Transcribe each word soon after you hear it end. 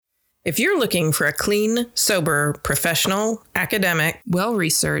If you're looking for a clean, sober, professional, academic,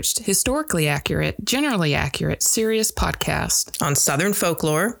 well-researched, historically accurate, generally accurate, serious podcast on Southern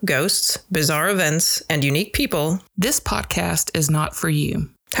folklore, ghosts, bizarre events, and unique people, this podcast is not for you.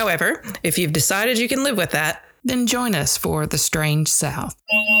 However, if you've decided you can live with that, then join us for The Strange South.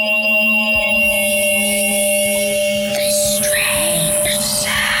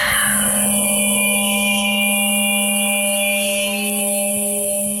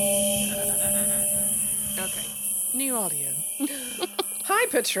 Hi,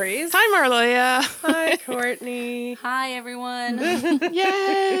 Patrice. Hi, Marleah. Hi, Courtney. Hi, everyone.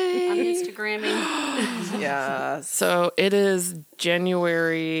 Yay! I'm Instagramming. Yeah. So it is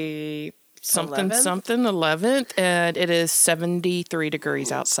January 11th, and it is 73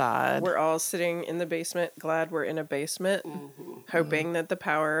 degrees outside. We're all sitting in the basement, glad we're in a basement, hoping that the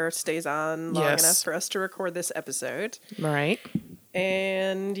power stays on long enough for us to record this episode. Right.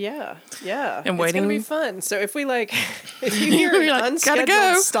 And yeah. And it's gonna be fun. So if you hear unscheduled gotta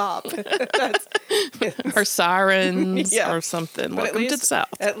go. stop, or sirens or something. But Welcome to the South.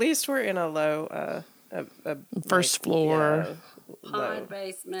 At least we're in a low, first floor. Pod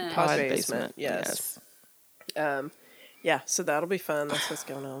basement. Pod basement. Yes. So that'll be fun. That's what's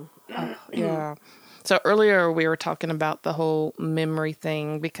going on. Yeah. So earlier we were talking about the whole memory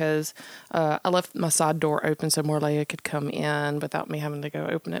thing because I left my side door open so Marleah could come in without me having to go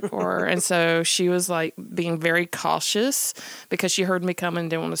open it for her. And so she was like being very cautious because she heard me come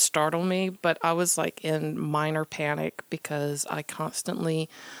and didn't want to startle me. But I was like in minor panic because I constantly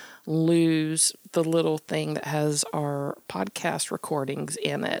lose the little thing that has our podcast recordings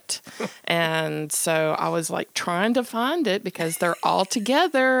in it. And so I was like trying to find it because they're all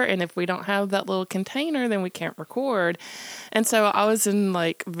together. And if we don't have that little container, then we can't record. And so I was in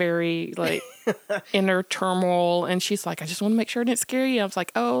like very like inner turmoil. And she's like, I just want to make sure I didn't scare you. I was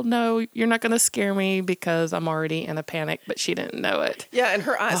like, oh no, you're not going to scare me because I'm already in a panic, but she didn't know it. Yeah. And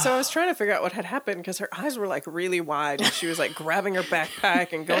her eyes. So I was trying to figure out what had happened because her eyes were like really wide and she was like grabbing her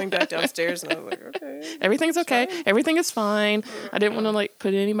backpack and going back downstairs. And I was like, okay. Everything's okay. Fine. Everything is fine. I didn't want to like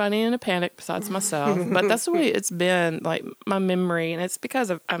put anybody in a panic besides myself. But that's the way it's been, like my memory. And it's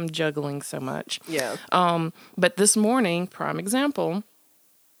because I'm juggling so much. Yeah. But this morning, prime example,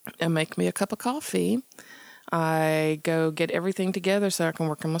 I make me a cup of coffee. I go get everything together so I can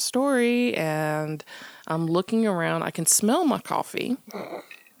work on my story. And I'm looking around. I can smell my coffee.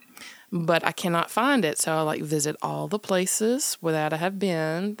 But I cannot find it. So I like visit all the places without I have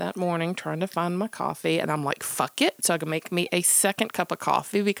been that morning trying to find my coffee. And I'm like, fuck it. So I can make me a second cup of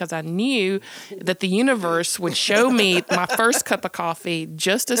coffee because I knew that the universe would show me my first cup of coffee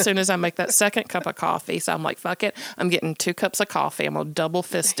just as soon as I make that second cup of coffee. So I'm like, fuck it. I'm getting 2 cups of coffee. I'm going to double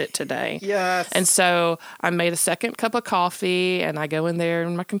fist it today. Yes. And so I made a second cup of coffee and I go in there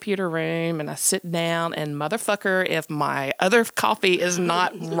in my computer room and I sit down and motherfucker, if my other coffee is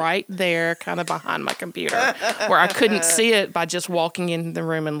not right there kind of behind my computer where I couldn't see it by just walking in the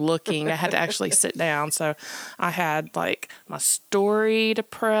room and looking. I had to actually sit down. So I had like my story to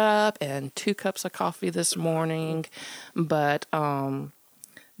prep and 2 cups of coffee this morning. But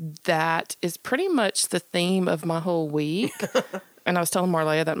that is pretty much the theme of my whole week. And I was telling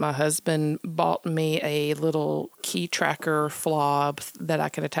Marleah that my husband bought me a little key tracker fob that I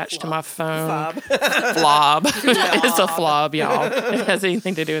can attach to my phone. Fob. It's a fob, y'all. If it has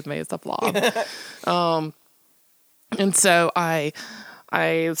anything to do with me, it's a fob. And so I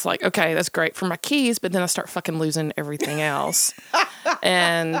was like, okay, that's great for my keys, but then I start fucking losing everything else.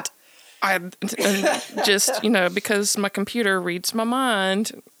 And just, because my computer reads my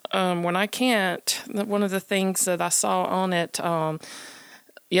mind, when I can't, one of the things that I saw on it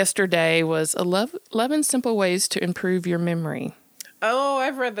yesterday was 11 simple ways to improve your memory. Oh,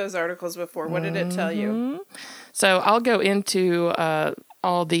 I've read those articles before. What did it tell you? So I'll go into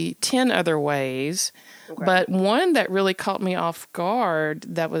all the 10 other ways. Okay. But one that really caught me off guard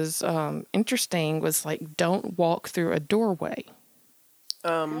that was interesting was like, don't walk through a doorway.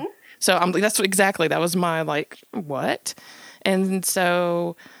 So that was my like, what? And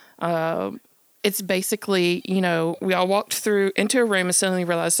so it's basically, we all walked into a room and suddenly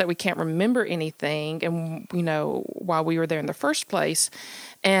realized that we can't remember anything and, while we were there in the first place.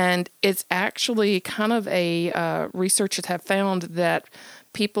 And it's actually kind of a researchers have found that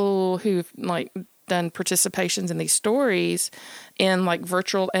people who've like done participations in these stories in like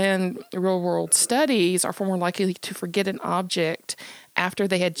virtual and real world studies are far more likely to forget an object after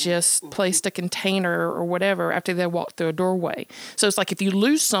they had just placed a container or whatever, after they walked through a doorway. So it's like if you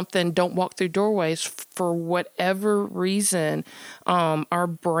lose something, don't walk through doorways. For whatever reason, our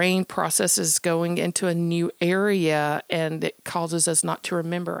brain processes going into a new area, and it causes us not to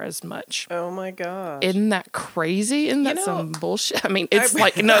remember as much. Oh my gosh. Isn't that crazy? Isn't that some bullshit? I mean, it's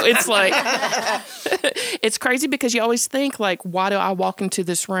it's like, it's crazy because you always think like, why do I walk into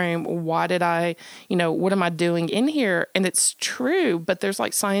this room? Why did I, what am I doing in here? And it's true, but there's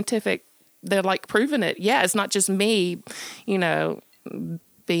like they're like proving it. Yeah, it's not just me,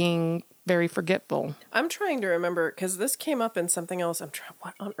 being very forgetful. I'm trying to remember because this came up in something else.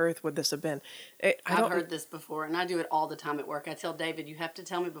 What on earth would this have been? I've heard this before, and I do it all the time at work. I tell David, you have to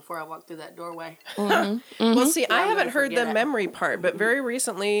tell me before I walk through that doorway. Well, see, I haven't heard the memory part, but very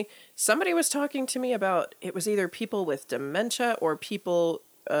recently somebody was talking to me about it was either people with dementia or people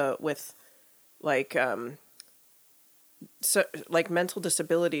with like mental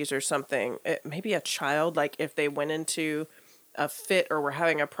disabilities or something. Maybe a child, like if they went into a fit or were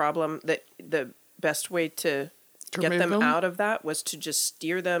having a problem, that the best way to get them out of that was to just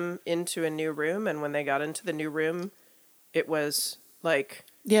steer them into a new room. And when they got into the new room, it was like,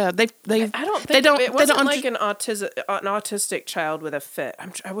 yeah, it wasn't like an autistic child with a fit.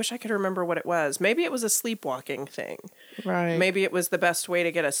 I wish I could remember what it was. Maybe it was a sleepwalking thing. Right. Maybe it was the best way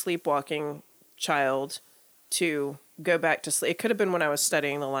to get a sleepwalking child to go back to sleep. It could have been when I was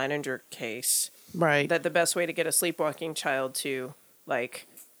studying the Leininger case. Right. That the best way to get a sleepwalking child to like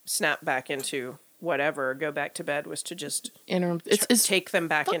snap back into whatever, go back to bed, was to just take them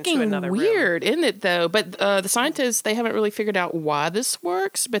back into another room. Weird, isn't it though? But the scientists, they haven't really figured out why this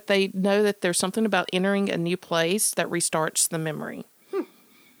works, but they know that there's something about entering a new place that restarts the memory.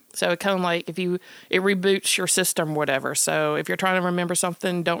 So it kind of like it reboots your system, whatever. So if you're trying to remember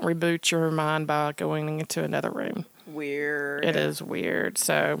something, don't reboot your mind by going into another room. Weird. It is weird.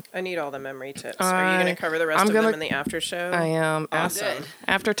 So I need all the memory tips. Are you going to cover the rest of them in the after show? I am. Awesome.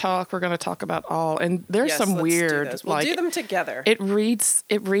 After talk, we're going to talk about all. And there's some weird. We'll do them together. It reads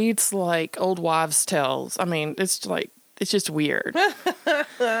like old wives' tales. I mean, it's just weird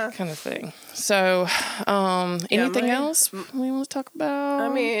kind of thing. So, anything else we want to talk about? I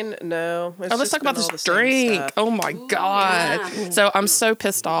mean, no. Let's talk about this drink. Oh my God. Yeah. So I'm so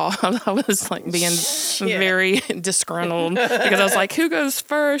pissed off. I was like being very disgruntled because I was like, who goes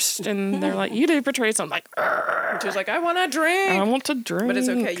first? And they're like, you do, Patrice. I'm like, she was like, I want a drink. I want to drink. But it's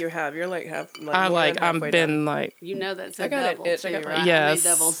okay. You're like half. I've been like. That's a double too, right? Yes.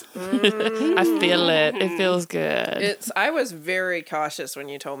 Doubles. I feel it. It feels good. I was very cautious when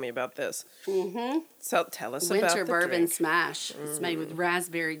you told me about this. Mm-hmm. So tell us Winter about the bourbon drink. Smash. It's made with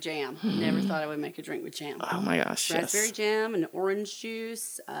raspberry jam. Never thought I would make a drink with jam. Oh my gosh! Raspberry jam and orange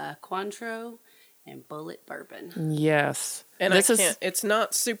juice, Cointreau, and Bullet bourbon. Yes, and it's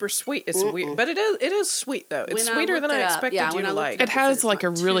not super sweet. It's weird, but it is sweet though. It's sweeter than I expected you to like. It has like a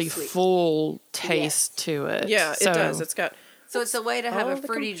really full taste to it. Yeah, it does. It's got. So it's a way to have a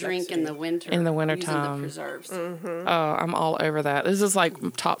fruity drink in the winter. In the wintertime. Using the preserves. Mm-hmm. Oh, I'm all over that. This is like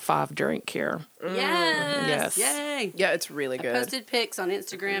top 5 drink here. Yes. Yay. Yeah, it's really good. I posted pics on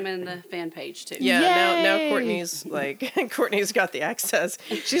Instagram and the fan page too. Yeah, now Courtney's got the access.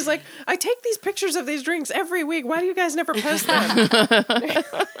 She's like, I take these pictures of these drinks every week. Why do you guys never post them?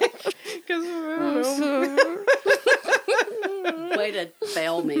 Because way to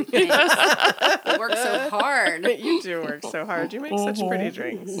fail me. Thanks. I work so hard. You do work so hard. You make such pretty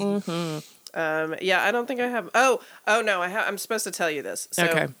drinks. Mm-hmm. Yeah, I don't think I have. Oh no, I'm supposed to tell you this. So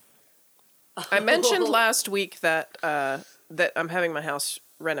okay. I mentioned last week that I'm having my house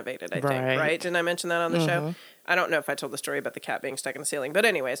renovated. I think, right? Didn't I mention that on the show? I don't know if I told the story about the cat being stuck in the ceiling, but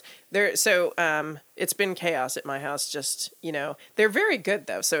anyways, it's been chaos at my house. Just, they're very good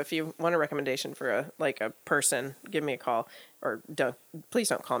though. So if you want a recommendation for a person, give me a call, or please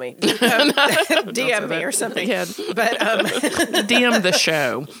don't call me. DM me or something. Yeah. But DM the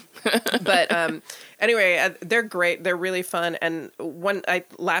show. But anyway, they're great. They're really fun. And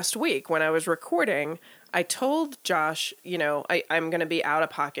last week when I was recording, I told Josh, I'm going to be out of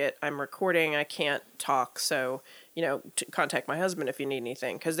pocket. I'm recording. I can't talk. So, to contact my husband if you need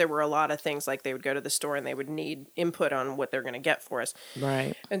anything. Because there were a lot of things like they would go to the store and they would need input on what they're going to get for us.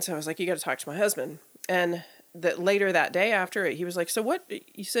 Right. And so I was like, you got to talk to my husband. And later that day after it, he was like, so what?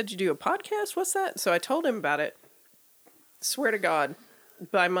 You said you do a podcast? What's that? So I told him about it. Swear to God,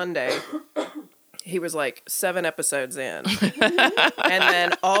 by Monday, he was like 7 episodes in. And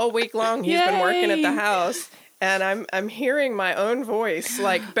then all week long, he's been working at the house. and I'm hearing my own voice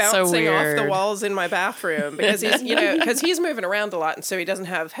like bouncing off the walls in my bathroom because he's moving around a lot, and so he doesn't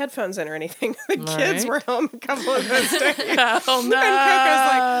have headphones in or anything. The kids were home a couple of those days. Oh no! And Coco's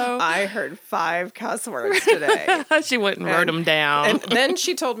like, I heard 5 cuss words today. She went and wrote them down. And then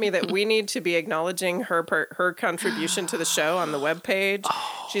she told me that we need to be acknowledging her contribution to the show on the webpage.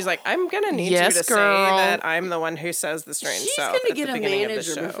 She's like, I'm gonna need you to say that I'm the one who says the strange stuff. She's gonna get a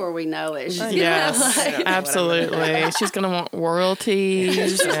manager before we know it. Yes, absolutely. She's gonna want royalties.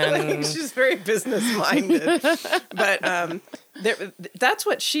 She's very business minded. But that's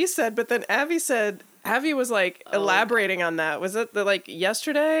what she said. But then Abby was like elaborating on that. Was it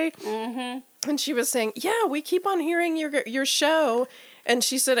yesterday? Mm-hmm. And she was saying, yeah, we keep on hearing your show. And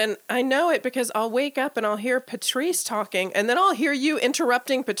she said, and I know it because I'll wake up and I'll hear Patrice talking, and then I'll hear you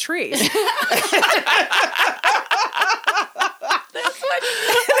interrupting Patrice. That's what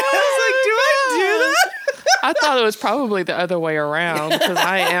I was like, do I do that? I thought it was probably the other way around because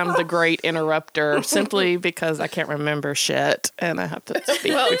I am the great interrupter simply because I can't remember shit and I have to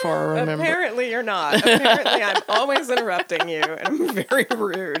speak before I remember. Apparently you're not. Apparently I'm always interrupting you and I'm very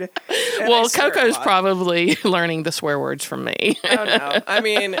rude. Well, Coco's probably learning the swear words from me. Oh, no. I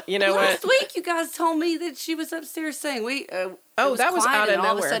mean, you know Last week you guys told me that she was upstairs saying that was out of nowhere.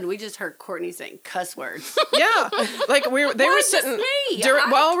 All of a sudden, we just heard Courtney saying cuss words. Yeah, like they were sitting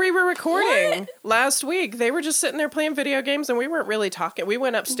while we were recording last week. They were just sitting there playing video games, and we weren't really talking. We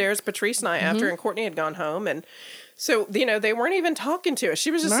went upstairs, Patrice and I, after, and Courtney had gone home, and so they weren't even talking to us.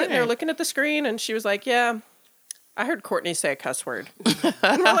 She was just sitting there looking at the screen, and she was like, "Yeah, I heard Courtney say a cuss word,"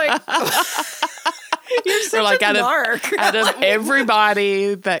 and we're like. You're such a mark. Out of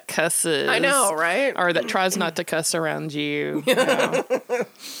everybody that cusses. I know, right? Or that tries not to cuss around you. You know.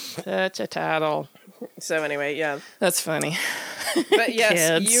 Such a tattle. So anyway, yeah. That's funny. But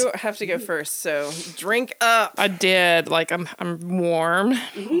yes, you have to go first, so drink up. I did. Like, I'm warm.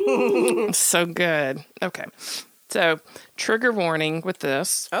 So good. Okay. So, trigger warning with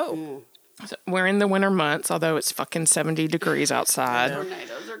this. Oh. So we're in the winter months, although it's fucking 70 degrees outside.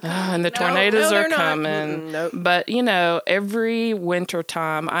 Tornadoes are coming. And the tornadoes are coming. Nope. But, every winter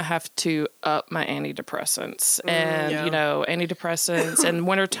time I have to up my antidepressants. And, antidepressants and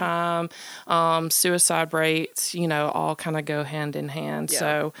wintertime, suicide rates, all kind of go hand in hand. Yeah.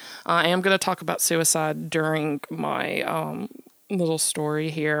 So I am going to talk about suicide during my little story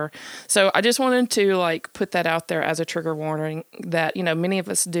here. So I just wanted to put that out there as a trigger warning that, many of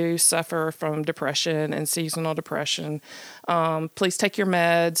us do suffer from depression and seasonal depression. Please take your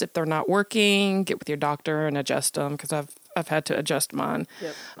meds. If they're not working, get with your doctor and adjust them because I've had to adjust mine.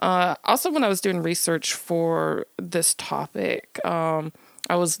 Yep. Also, when I was doing research for this topic,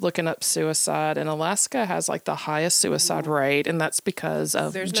 I was looking up suicide, and Alaska has the highest suicide rate, and that's because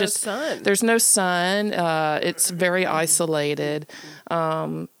of no sun. There's no sun. It's very isolated.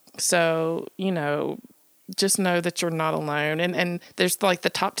 So, just know that you're not alone. And there's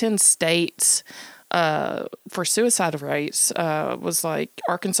the top 10 states for suicide rates was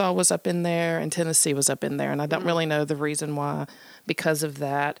Arkansas was up in there and Tennessee was up in there. And I don't really know the reason why because of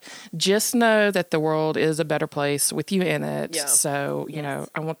that. Just know that the world is a better place with you in it. Yeah. So,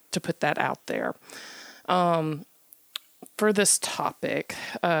 I want to put that out there. For this topic,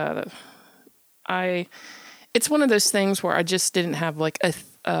 it's one of those things where I just didn't have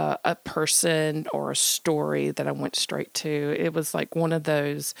a person or a story that I went straight to. It was one of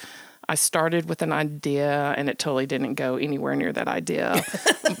those. I started with an idea and it totally didn't go anywhere near that idea,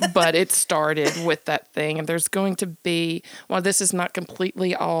 but it started with that thing. And there's going to be, while this is not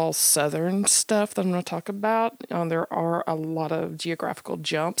completely all Southern stuff that I'm going to talk about, there are a lot of geographical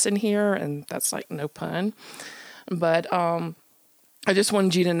jumps in here, and that's no pun. But I just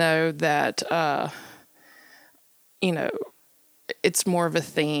wanted you to know that, it's more of a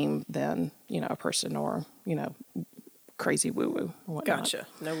theme than, a person or, crazy woo-woo. Gotcha.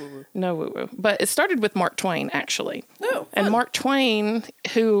 No woo-woo. No woo-woo. But it started with Mark Twain, actually. Oh, and Mark Twain,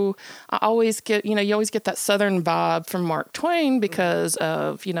 who I always get, you always get that Southern vibe from Mark Twain because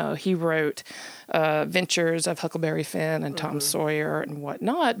of, he wrote Ventures of Huckleberry Finn and Tom Sawyer and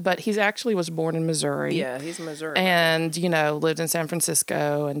whatnot. But he actually was born in Missouri. Yeah, he's Missouri. And, lived in San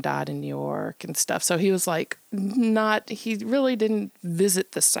Francisco and died in New York and stuff. So he was he really didn't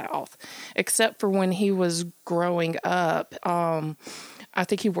visit the South, except for when he was growing up. I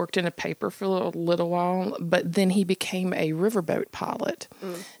think he worked in a paper for a little while, but then he became a riverboat pilot.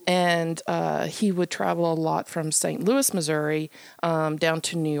 And he would travel a lot from St. Louis, Missouri, down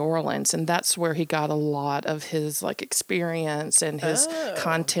to New Orleans. And that's where he got a lot of his experience and his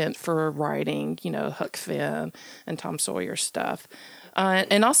content for writing, Huck Finn and Tom Sawyer stuff.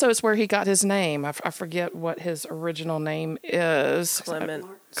 And also it's where he got his name. I forget what his original name is. Clement.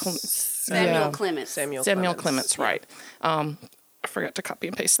 Samuel Clements. Samuel Clements, right. I forgot to copy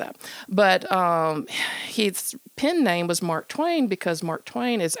and paste that. But his pen name was Mark Twain because Mark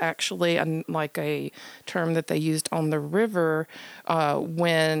Twain is actually like a term that they used on the river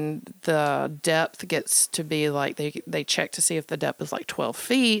when the depth gets to be like, they check to see if the depth is like 12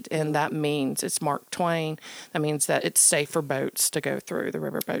 feet, and that means it's Mark Twain. That means that it's safe for boats to go through, the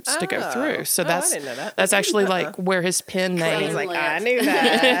river boats to go through. So I didn't know that. that's actually like where his pen name. He's like, I knew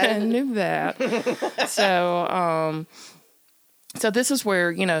that. I knew that. So this is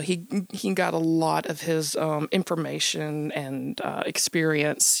where, he got a lot of his information and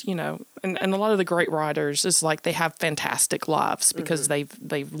experience, and a lot of the great writers is like they have fantastic lives because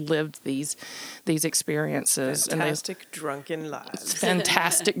they've lived these experiences. Fantastic drunken lives.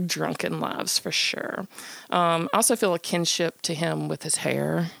 Fantastic drunken lives for sure. I also feel a kinship to him with his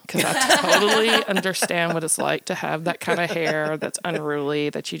hair because I totally understand what it's like to have that kind of hair that's unruly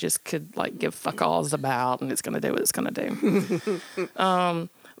that you just could like give fuck alls about and it's going to do what it's going to do.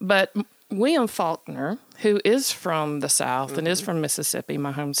 But William Faulkner, who is from the South and is from Mississippi,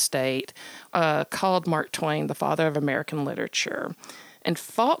 my home state, called Mark Twain the father of American literature. And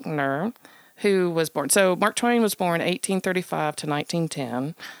Faulkner, who was born, so Mark Twain was born 1835 to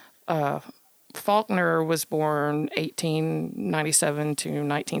 1910. Faulkner was born 1897 to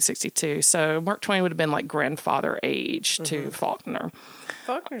 1962. So Mark Twain would have been like grandfather age to Faulkner.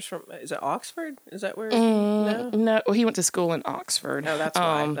 Faulkner's from, is it Oxford? Is that where? No, well, he went to school in Oxford. Oh, that's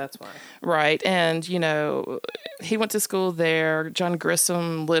why. That's why. Right. And, he went to school there. John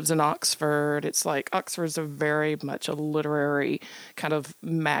Grisham lives in Oxford. It's like Oxford's very much a literary kind of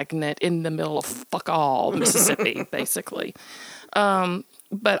magnet in the middle of fuck all Mississippi, basically.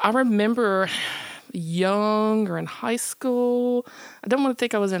 But I remember young or in high school. I don't want to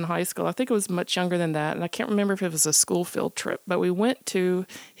think I was in high school. I think it was much younger than that. And I can't remember if it was a school field trip, but we went to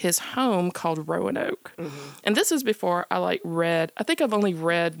his home called Roanoke. And this is before I read, I think I've only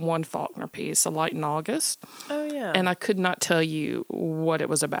read one Faulkner piece, A Light in August. Oh, yeah. And I could not tell you what it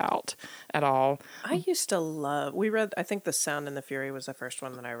was about at all. I used to we read, I think The Sound and the Fury was the first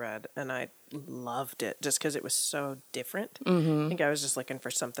one that I read, and I loved it just because it was so different. I think I was just looking for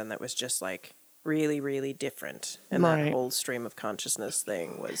something that was just like really, really different. And that whole stream of consciousness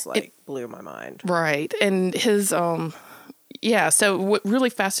thing was blew my mind. Right. And his, so what really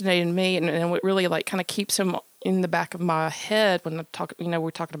fascinated me and what really kind of keeps him in the back of my head when I talk,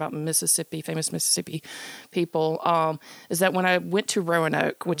 we're talking about Mississippi, famous Mississippi people, is that when I went to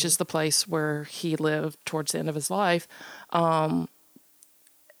Roanoke, which is the place where he lived towards the end of his life,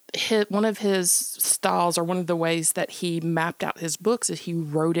 one of his styles or one of the ways that he mapped out his books is he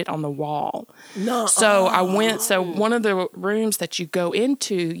wrote it on the wall. No. So one of the rooms that you go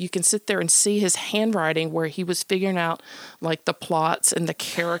into, you can sit there and see his handwriting where he was figuring out like the plots and the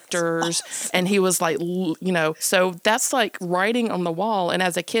characters. Awesome. And he was like, so that's like writing on the wall. And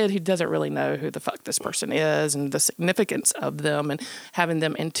as a kid who doesn't really know who the fuck this person is and the significance of them and having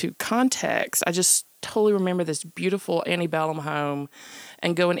them into context, I just totally remember this beautiful antebellum home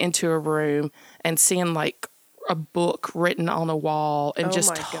and going into a room and seeing like a book written on a wall and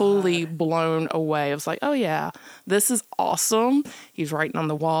just totally blown away. I was like, oh yeah, this is awesome. He's writing on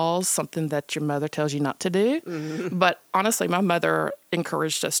the walls, something that your mother tells you not to do. But honestly, my mother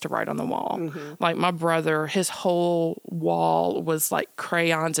encouraged us to write on the wall. Like my brother, his whole wall was like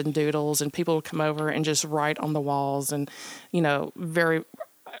crayons and doodles, and people would come over and just write on the walls. And,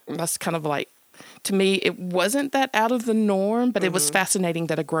 that's kind of like, to me, it wasn't that out of the norm, but it was fascinating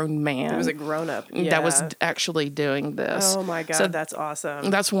that a grown man... It was a grown-up. That was actually doing this. Oh, my God. So that's awesome.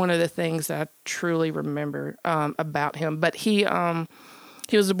 That's one of the things that I truly remember about him. But he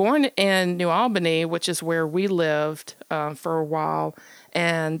was born in New Albany, which is where we lived for a while.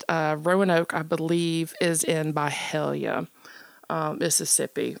 And Roanoke, I believe, is in Byhalia,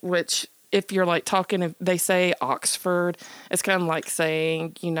 Mississippi, which... If you're like talking, they say Oxford, it's kind of like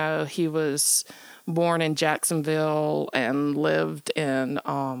saying, he was born in Jacksonville and lived in,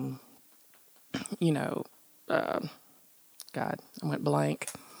 God, I went blank.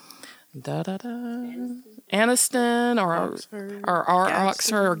 Anniston or Oxford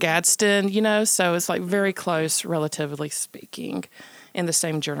or Gadsden, so it's like very close, relatively speaking, in the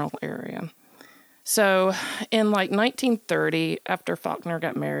same general area. So in like 1930, after Faulkner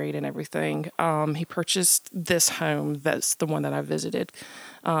got married and everything, he purchased this home. That's the one that I visited.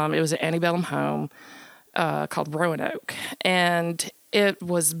 It was an antebellum home called Roanoke. And it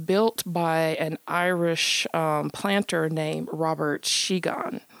was built by an Irish planter named Robert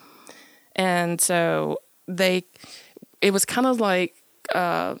Sheegan. And so it was kind of like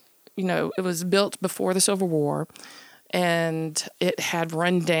it was built before the Civil War, and it had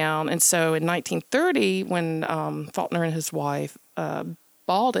run down. And so in 1930, when Faulkner and his wife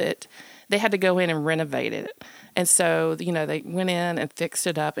bought it, they had to go in and renovate it. And so, they went in and fixed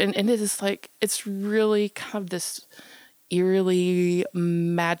it up. And it is it's really kind of this eerily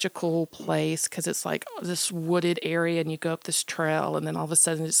magical place, because it's like this wooded area, and you go up this trail, and then all of a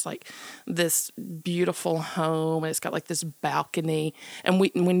sudden it's like this beautiful home, and it's got like this balcony. And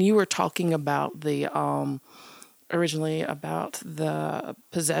when you were talking about the originally about the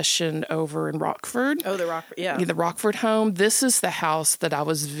possession over in Rockford. Oh, the Rockford, yeah. The Rockford home. This is the house that I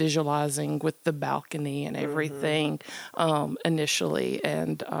was visualizing with the balcony and everything initially.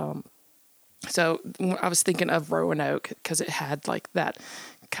 And so I was thinking of Roanoke because it had like that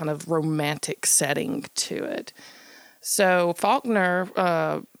kind of romantic setting to it. So Faulkner,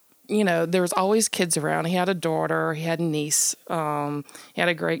 there was always kids around. He had a daughter, he had a niece, he had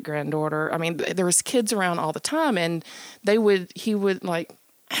a great granddaughter. I mean, there was kids around all the time, and he would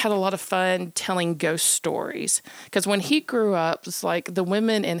had a lot of fun telling ghost stories. Because when he grew up, it's like the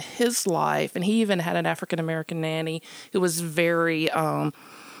women in his life, and he even had an African American nanny who was very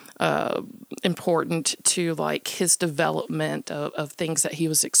important to like his development of things that he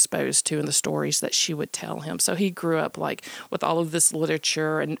was exposed to and the stories that she would tell him. So he grew up like with all of this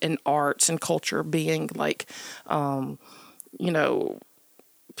literature and arts and culture being like,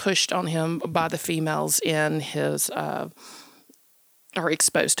 pushed on him by the females in his, or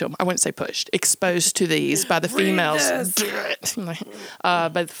exposed to them. I wouldn't say pushed. Exposed to these by the females. By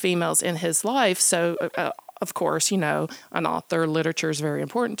the females in his life. So, of course, an author, literature is very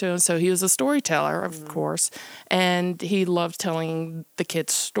important to him. So he was a storyteller, of course, and he loved telling the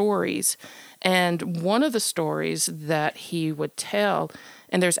kids stories. And one of the stories that he would tell,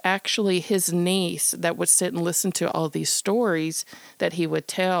 and there's actually his niece that would sit and listen to all these stories that he would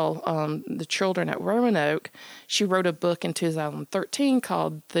tell the children at Roanoke. She wrote a book in 2013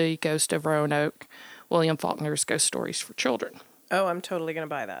 called The Ghost of Roanoke, William Faulkner's Ghost Stories for Children. Oh, I'm totally going to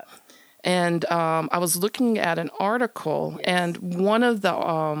buy that. And I was looking at an article, and one of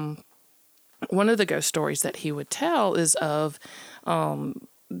the ghost stories that he would tell is of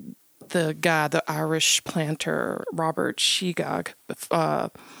the guy, the Irish planter Robert Shegog,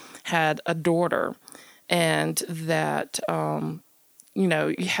 had a daughter, and that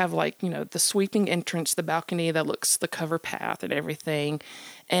you have the sweeping entrance, the balcony that looks the cover path and everything.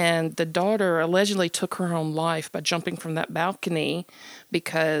 And the daughter allegedly took her own life by jumping from that balcony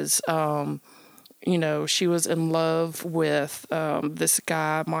because, she was in love with this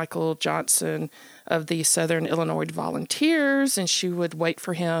guy, Michael Johnson of the Southern Illinois Volunteers, and she would wait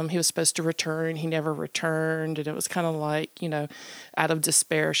for him. He was supposed to return. He never returned. And it was kind of like, out of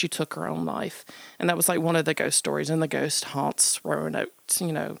despair, she took her own life. And that was like one of the ghost stories, and the ghost haunts Roanoke,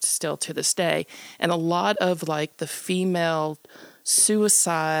 still to this day. And a lot of like the female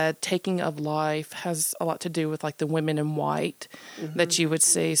suicide, taking of life has a lot to do with like the women in white that you would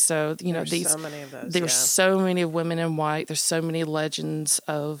see. So, there's so many of those. There's so many women in white. There's so many legends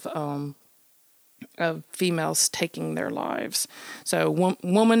of females taking their lives. So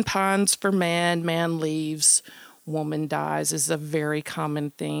woman pines for man, man leaves, woman dies is a very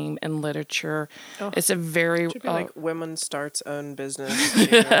common theme in literature. Oh, it's a very like women starts own business.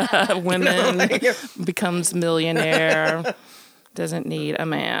 Women becomes millionaire. Doesn't need a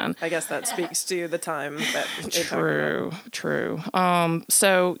man. I guess that speaks to the time that true.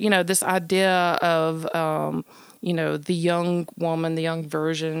 So, this idea of, the young woman, the young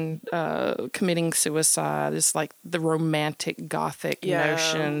virgin committing suicide is like the romantic Gothic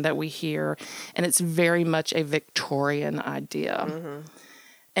notion that we hear. And it's very much a Victorian idea.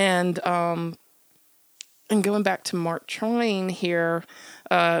 And going back to Mark Twain here,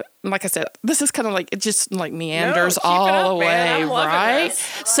 like I said, this is kind of like, it just like meanders all the way, right?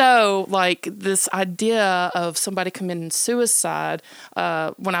 So like this idea of somebody committing suicide,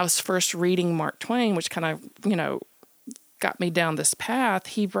 when I was first reading Mark Twain, which kind of, got me down this path,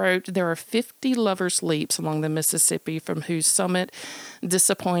 he wrote, there are 50 lovers' leaps along the Mississippi from whose summit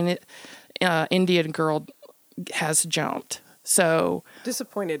disappointed Indian girl has jumped. So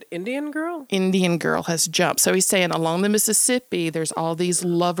disappointed Indian girl has jumped. So he's saying along the Mississippi, there's all these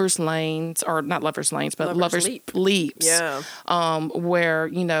lovers lanes, or not lovers lanes, but lovers leaps. Yeah. Where,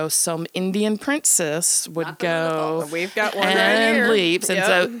 some Indian princess would go. We've got one and right here. Leaps. And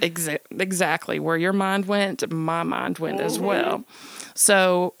so exactly where your mind went, my mind went as well.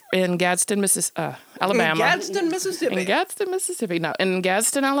 So in Gadsden, Alabama. In Gadsden, Mississippi. In Gadsden, Mississippi. No, in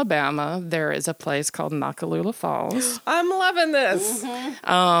Gadsden, Alabama, there is a place called Nakalula Falls. I'm loving this.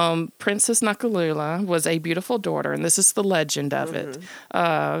 Princess Nakalula was a beautiful daughter, and this is the legend of it,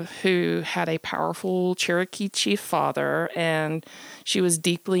 who had a powerful Cherokee chief father, and she was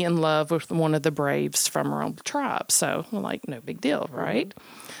deeply in love with one of the braves from her own tribe. So, like, no big deal, right?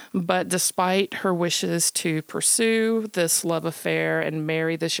 But despite her wishes to pursue this love affair and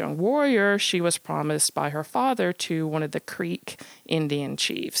marry this young warrior, she was promised by her father to one of the Creek Indian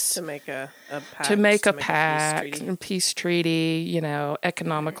chiefs. To make a pact. To make a pact, peace treaty, you know,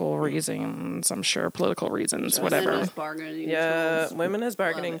 economical reasons, I'm sure, political reasons, whatever. Women as bargaining tools. Women as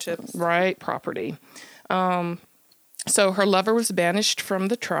bargaining chips. Right, property. So her lover was banished from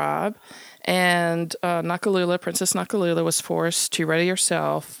the tribe, and Princess Nakalula, was forced to ready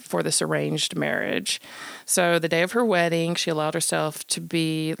herself for this arranged marriage. So the day of her wedding, she allowed herself to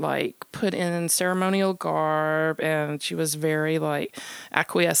be, like, put in ceremonial garb, and she was very, like,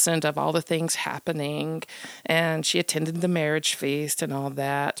 acquiescent of all the things happening, and she attended the marriage feast and all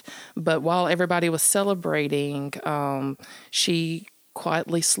that. But while everybody was celebrating, she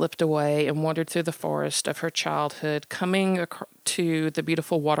quietly slipped away and wandered through the forest of her childhood, coming to the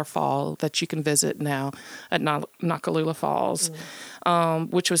beautiful waterfall that you can visit now at Nakalula Falls,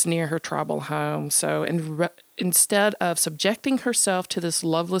 which was near her tribal home. So instead of subjecting herself to this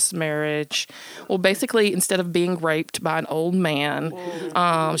loveless marriage, basically instead of being raped by an old man,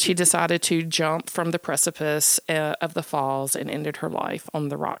 she decided to jump from the precipice of the falls and ended her life on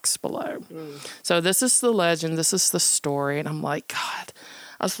the rocks below. So this is the legend, this is the story, and I'm like, God,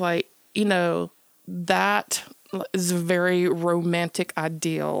 I was like, you know, that is a very romantic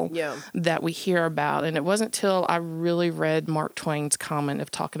ideal that we hear about. And it wasn't till I really read Mark Twain's comment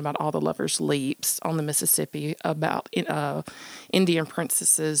of talking about all the lovers' leaps on the Mississippi about Indian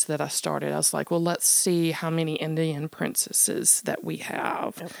princesses that I started. I was like, well, let's see how many Indian princesses that we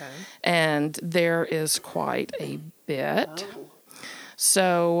have. Okay. And there is quite a bit.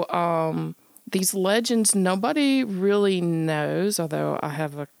 So, these legends, nobody really knows, although I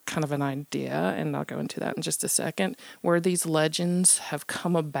have a kind of an idea, and I'll go into that in just a second, where these legends have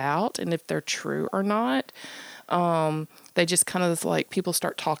come about and if they're true or not. They just kind of, like, people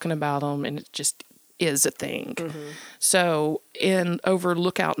start talking about them, and it just is a thing. So over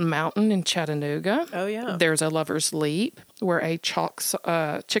Lookout Mountain in Chattanooga, there's a lover's leap where a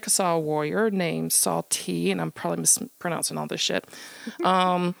Chickasaw warrior named Saltee, and I'm probably mispronouncing all this shit,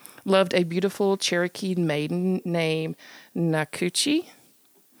 loved a beautiful Cherokee maiden named Nakuchi.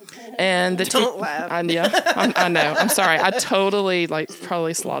 And Don't laugh. I know. I'm sorry. I totally, like,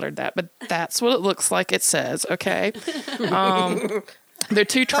 probably slaughtered that, but that's what it looks like it says, okay? Their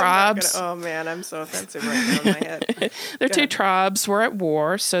two tribes. Oh man, I'm so offensive right now in my head. Their two tribes were at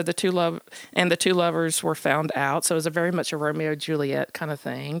war, so the two lovers were found out. So it was very much a Romeo and Juliet kind of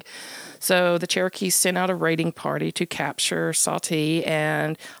thing. So the Cherokees sent out a raiding party to capture Saltee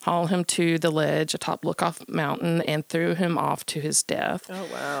and haul him to the ledge atop Lookout Mountain and threw him off to his death. Oh,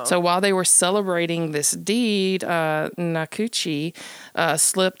 wow. So while they were celebrating this deed, Nakuchi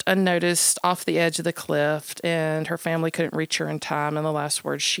slipped unnoticed off the edge of the cliff, and her family couldn't reach her in time, and the last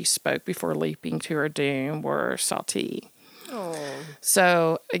words she spoke before leaping to her doom were Saltee. Oh.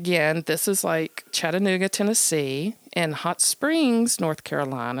 So, again, this is like Chattanooga, Tennessee. In Hot Springs, North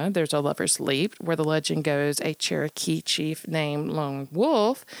Carolina, there's a lover's leap where the legend goes a Cherokee chief named Lone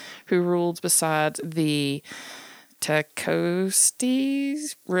Wolf, who ruled beside the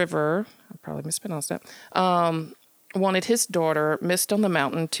Tacostes River, I probably mispronounced that, wanted his daughter, Mist on the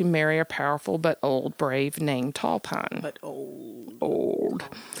Mountain, to marry a powerful but old brave named Tall Pine. But old.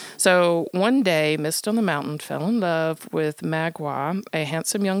 So one day, Mist on the Mountain fell in love with Magua, a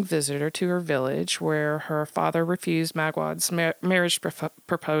handsome young visitor to her village, where her father refused Magua's marriage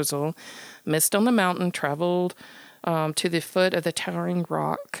proposal. Mist on the Mountain traveled to the foot of the towering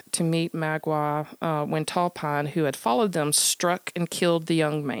rock to meet Magua when Tall Pine, who had followed them, struck and killed the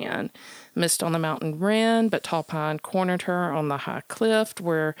young man. Mist on the Mountain ran, but Tall Pine cornered her on the high cliff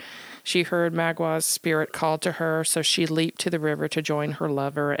where she heard Magua's spirit call to her, so she leaped to the river to join her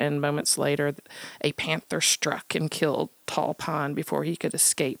lover, and moments later a panther struck and killed Tall Pine before he could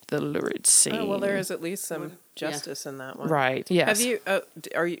escape the lurid scene. Oh, well, there is at least some justice in that one. Right, yes.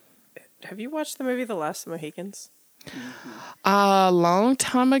 Have you watched the movie The Last Mohicans? A long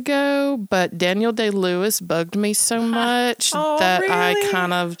time ago, but Daniel Day-Lewis bugged me so much that really? I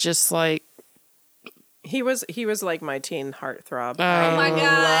kind of just like He was like my teen heartthrob. Oh my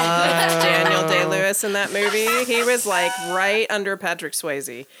God. Daniel Day-Lewis in that movie. He was like right under Patrick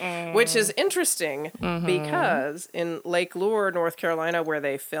Swayze, which is interesting because in Lake Lure, North Carolina, where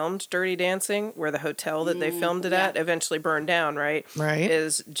they filmed Dirty Dancing, where the hotel that they filmed it at eventually burned down, right? Right.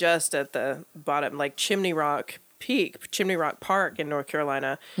 Is just at the bottom, like Chimney Rock Park in North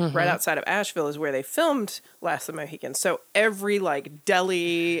Carolina, right outside of Asheville, is where they filmed Last of the Mohicans. So every like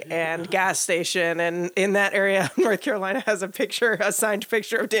deli and gas station and in that area of North Carolina has a signed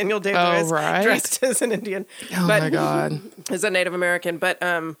picture of Daniel Day-Lewis dressed as an Indian. Oh my God. As a Native American. But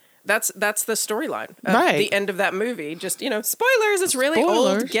that's the storyline of the end of that movie. Just, spoilers, it's really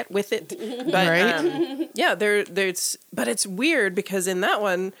old, get with it. But there's but it's weird because in that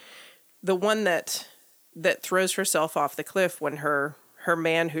one, the one that throws herself off the cliff when her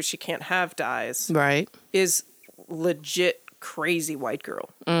man who she can't have dies, is legit crazy white girl.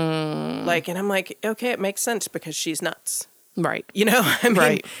 Like, and I'm like, okay, it makes sense because she's nuts. Right.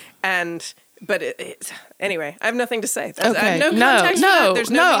 But anyway, I have nothing to say. Okay. I have no context for that. There's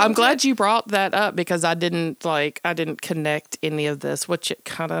no I'm glad you brought that up because I didn't connect any of this, which it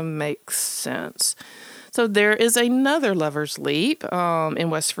kind of makes sense. So there is another Lover's Leap in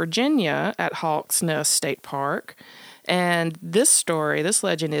West Virginia at Hawks Nest State Park. And this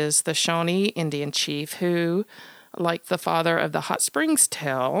legend is the Shawnee Indian chief who, like the father of the Hot Springs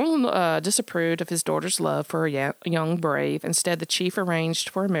tale, disapproved of his daughter's love for a young brave. Instead, the chief arranged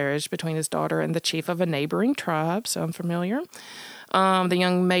for a marriage between his daughter and the chief of a neighboring tribe. Sound familiar? The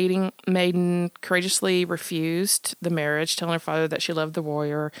young maiden courageously refused the marriage, telling her father that she loved the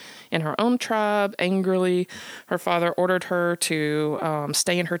warrior in her own tribe. Angrily, her father ordered her to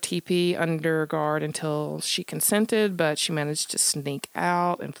stay in her teepee under guard until she consented, but she managed to sneak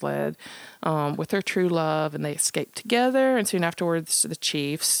out and fled with her true love, and they escaped together. And soon afterwards, the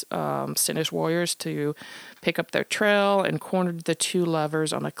chiefs sent his warriors to pick up their trail and cornered the two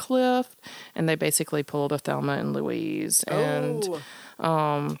lovers on a cliff, and they basically pulled a Thelma and Louise and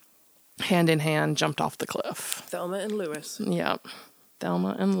hand in hand jumped off the cliff. Thelma and Louis. Yep.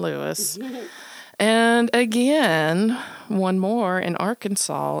 Thelma and Louis. And again, one more in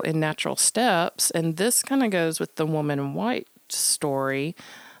Arkansas in Natural Steps, and this kind of goes with the woman in white story.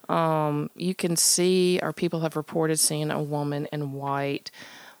 You can see, or people have reported seeing a woman in white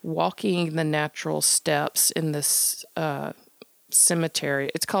walking the natural steps in this cemetery.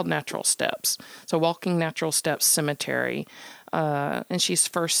 It's called Natural Steps. So walking Natural Steps Cemetery. And she's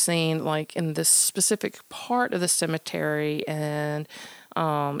first seen like in this specific part of the cemetery, and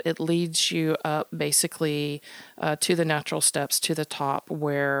it leads you up basically to the natural steps to the top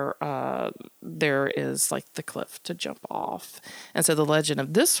where there is like the cliff to jump off. And so the legend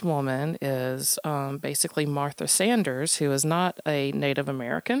of this woman is basically Martha Sanders, who is not a Native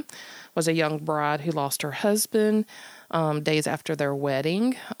American, was a young bride who lost her husband days after their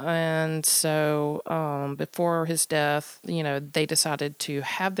wedding. And so before his death, they decided to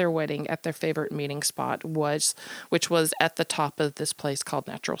have their wedding at their favorite meeting spot, which was at the top of this place called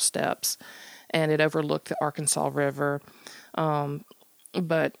Natural Steps. And it overlooked the Arkansas River.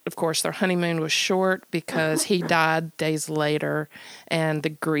 But, of course, their honeymoon was short because he died days later, and the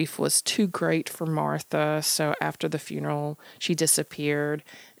grief was too great for Martha. So after the funeral, she disappeared,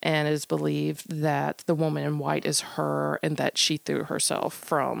 and it is believed that the woman in white is her and that she threw herself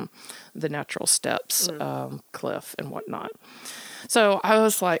from the Natural Steps cliff and whatnot. So I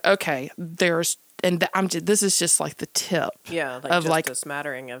was like, okay, this is just like the tip. Yeah, of just a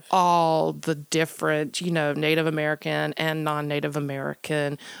smattering of all the different, Native American and non-Native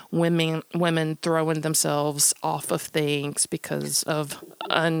American women throwing themselves off of things because of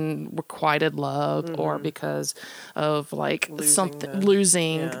unrequited love or because of like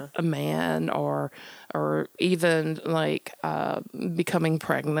losing a man or even like becoming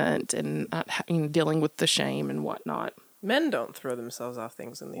pregnant and not, dealing with the shame and whatnot. Men don't throw themselves off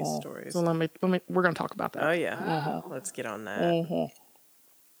things in these stories. So we're going to talk about that. Oh, yeah. Let's get on that.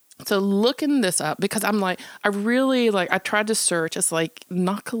 So looking this up, because I'm like, I tried to search. It's like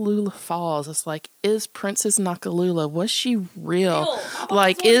Nakalula Falls. It's like, is Princess Nakalula, was she real?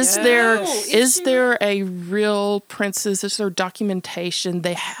 Like, is there a real princess? Is there documentation?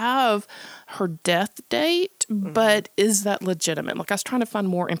 They have her death date, but is that legitimate? Like, I was trying to find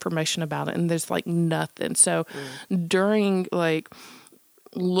more information about it, and there's like nothing. So during like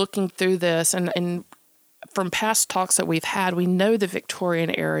looking through this and from past talks that we've had, we know the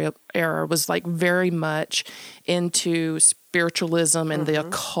Victorian era was like very much into spiritualism and the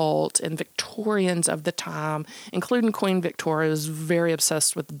occult, and Victorians of the time, including Queen Victoria, was very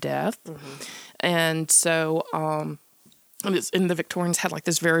obsessed with death. And so, and the Victorians had like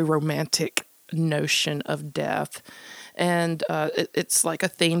this very romantic notion of death. And it's like a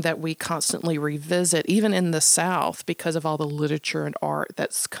theme that we constantly revisit, even in the South, because of all the literature and art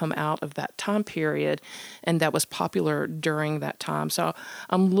that's come out of that time period and that was popular during that time. So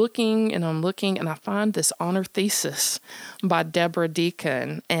I'm looking, and I find this honor thesis by Deborah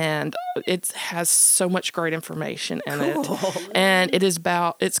Deacon, and it has so much great information in it. And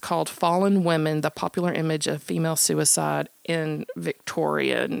it's called Fallen Women, the Popular Image of Female Suicide in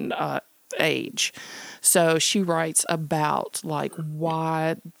Victorian Age. So she writes about like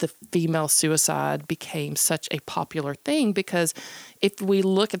why the female suicide became such a popular thing, because if we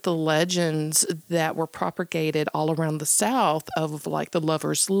look at the legends that were propagated all around the South of like the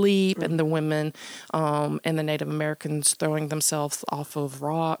lover's leap and the women and the Native Americans throwing themselves off of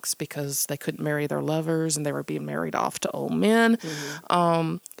rocks because they couldn't marry their lovers and they were being married off to old men.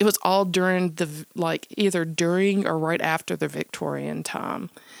 It was all during either during or right after the Victorian time.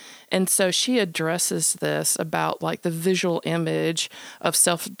 And so she addresses this about like the visual image of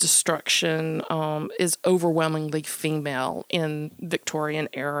self-destruction is overwhelmingly female in Victorian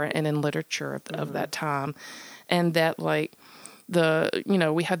era and in literature of that time. And that like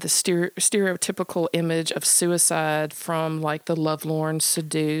we had the stereotypical image of suicide from like the lovelorn,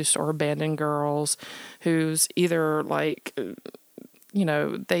 seduced, or abandoned girls who's either like,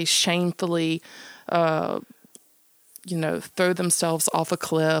 they shamefully throw themselves off a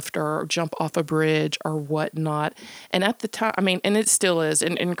cliff or jump off a bridge or whatnot. And at the time, and it still is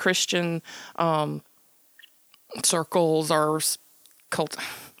in Christian circles or cult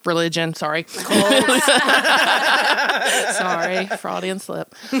religion. Sorry, sorry, Freudian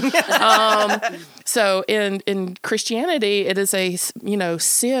slip. So in Christianity, it is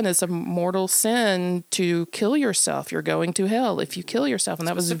sin is a mortal sin to kill yourself. You're going to hell if you kill yourself, and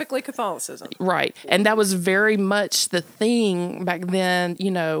that was specifically Catholicism, right? And that was very much the thing back then.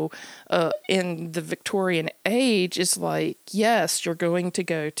 In the Victorian age, is like, yes, you're going to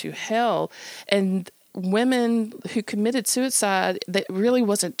go to hell, and women who committed suicide, that really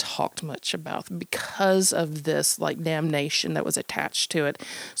wasn't talked much about because of this like damnation that was attached to it.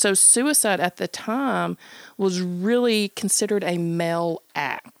 So suicide at the time was really considered a male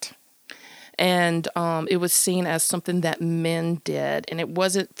act. And it was seen as something that men did. And it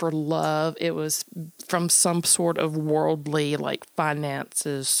wasn't for love. It was from some sort of worldly, like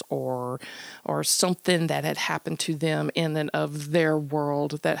finances or something that had happened to them in and of their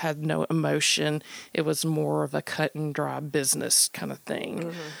world that had no emotion. It was more of a cut and dry business kind of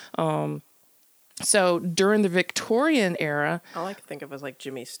thing. So during the Victorian era, all I can think of is like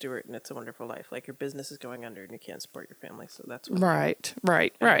Jimmy Stewart in It's a Wonderful Life. Like your business is going under and you can't support your family, so that's what right.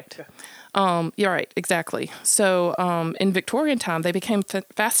 You're right, exactly. So in Victorian time, they became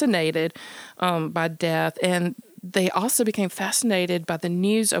fascinated by death, and they also became fascinated by the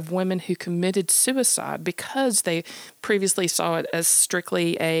news of women who committed suicide because they previously saw it as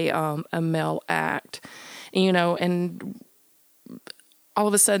strictly a male act, and all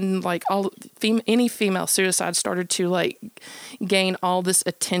of a sudden, like any female suicide started to like gain all this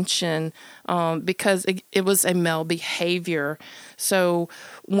attention because it was a male behavior. So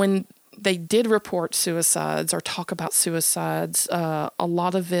when they did report suicides or talk about suicides, a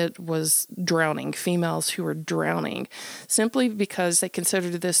lot of it was drowning, females who were drowning, simply because they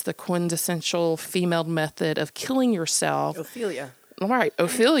considered this the quintessential female method of killing yourself. Ophelia. Right,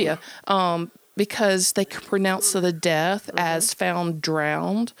 Ophelia. Because they could pronounce the death as found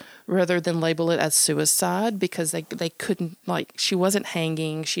drowned rather than label it as suicide, because they couldn't, like, she wasn't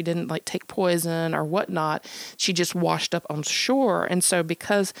hanging, she didn't like take poison or whatnot, she just washed up on shore. And so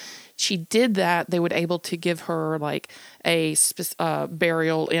because she did that, they would able to give her like a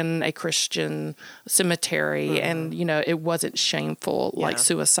burial in a Christian cemetery, and it wasn't shameful like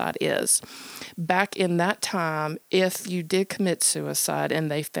suicide is. Back in that time, if you did commit suicide and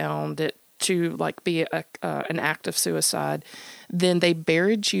they found it to like be an act of suicide, then they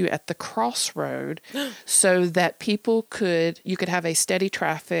buried you at the crossroad so that you could have a steady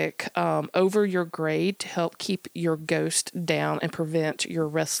traffic over your grave to help keep your ghost down and prevent your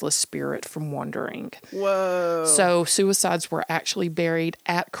restless spirit from wandering. Whoa. So suicides were actually buried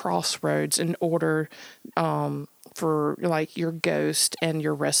at crossroads in order for like your ghost and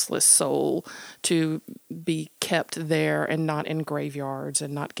your restless soul to be kept there and not in graveyards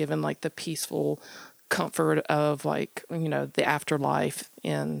and not given like the peaceful comfort of like, the afterlife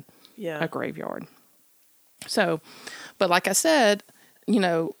in a graveyard. So, but like I said,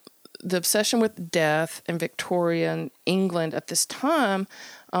 the obsession with death in Victorian England at this time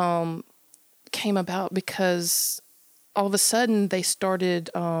came about because all of a sudden they started,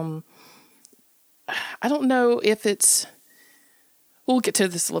 I don't know if it's, we'll get to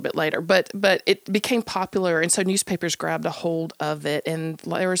this a little bit later, but it became popular, and so newspapers grabbed a hold of it, and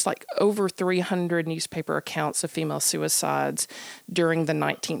there was like over 300 newspaper accounts of female suicides during the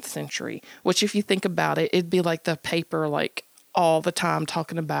 19th century, which if you think about it, it'd be like the paper like all the time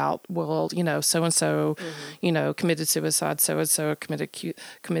talking about, well, so-and-so, committed suicide, so-and-so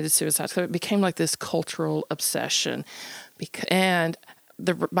committed suicide. So it became like this cultural obsession. And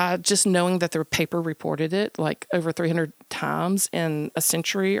by just knowing that the paper reported it like over 300 times in a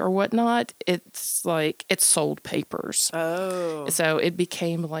century or whatnot, it's like it sold papers. Oh. So it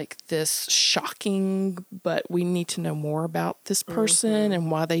became like this shocking, but we need to know more about this person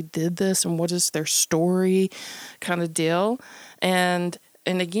and why they did this and what is their story kind of deal. And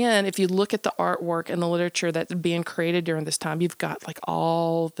again, if you look at the artwork and the literature that's being created during this time, you've got like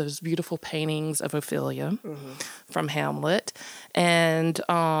all those beautiful paintings of Ophelia from Hamlet. And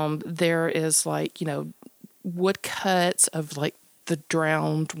there is like, woodcuts of like the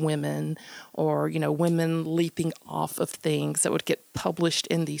drowned women or, women leaping off of things that would get published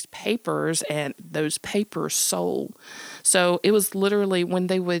in these papers, and those papers sold. So it was literally when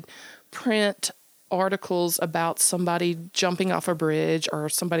they would print articles about somebody jumping off a bridge or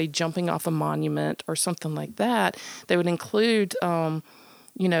somebody jumping off a monument or something like that, they would include,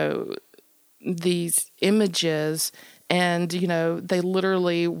 these images, and, they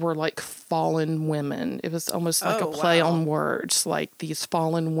literally were like fallen women. It was almost like a play on words, like these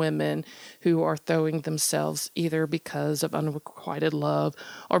fallen women who are throwing themselves either because of unrequited love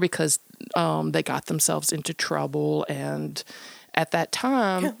or because they got themselves into trouble. And at that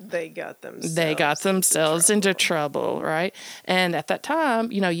time, they got themselves into trouble, right? And at that time,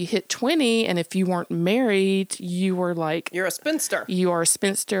 you hit 20, and if you weren't married, you were like... You're a spinster. You are a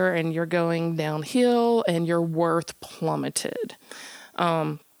spinster, and you're going downhill, and your worth plummeted.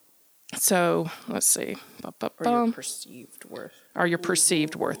 So, let's see. Or your perceived worth. Or your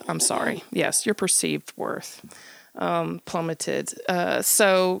perceived worth. I'm sorry. Yes, your perceived worth plummeted.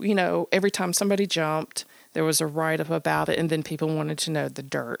 So, every time somebody jumped, there was a write-up about it, and then people wanted to know the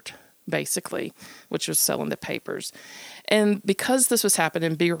dirt, basically, which was selling the papers. And because this was happening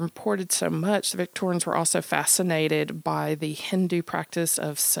and being reported so much, the Victorians were also fascinated by the Hindu practice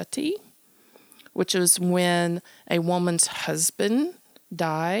of sati, which was when a woman's husband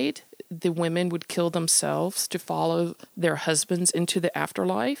died, the women would kill themselves to follow their husbands into the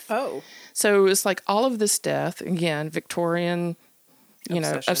afterlife. Oh. So it was like all of this death, again, Victorian,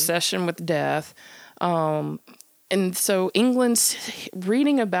 obsession with death. And so England's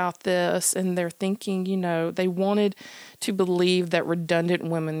reading about this, and they're thinking, they wanted to believe that redundant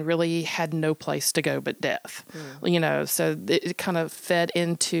women really had no place to go but death. So it kind of fed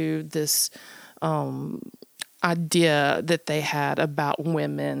into this idea that they had about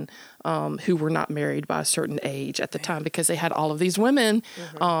women who were not married by a certain age at the time, because they had all of these women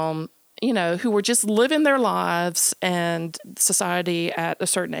who were just living their lives, and society at a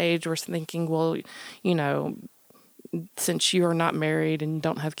certain age was thinking, well, since you are not married and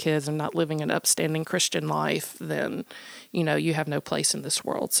don't have kids and not living an upstanding Christian life, then, you have no place in this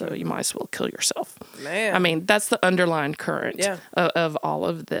world, so you might as well kill yourself. Man. I mean, that's the underlying current of all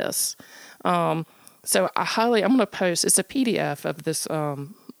of this. So I'm going to post, it's a PDF of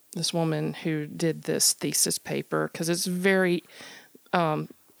this woman who did this thesis paper, because it's very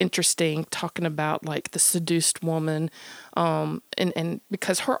interesting, talking about like the seduced woman, and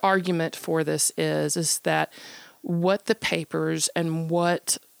because her argument for this is that what the papers and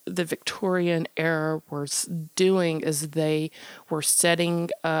what the Victorian era was doing is they were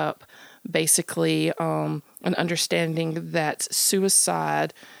setting up basically an understanding that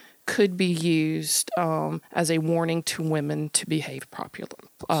suicide could be used as a warning to women to behave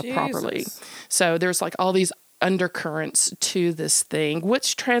properly. So there's like all these undercurrents to this thing,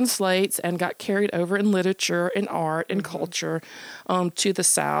 which translates and got carried over in literature and art and culture to the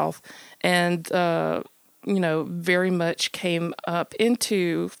South, and very much came up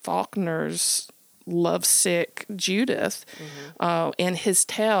into Faulkner's lovesick Judith in his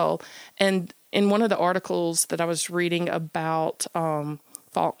tale. And in one of the articles that I was reading about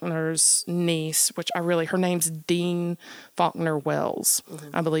Faulkner's niece, which her name's Dean Faulkner Wells,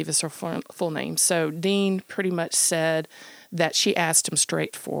 I believe is her full name. So Dean pretty much said that she asked him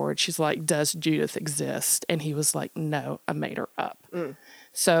straightforward. She's like, does Judith exist? And he was like, no, I made her up.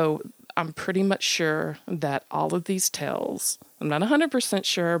 So I'm pretty much sure that all of these tales, I'm not 100%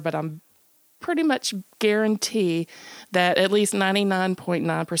 sure, but I'm pretty much guarantee that at least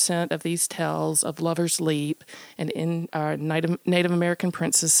 99.9% of these tales of Lover's Leap and Native American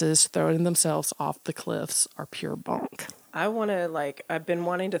princesses throwing themselves off the cliffs are pure bunk. I want to, I've been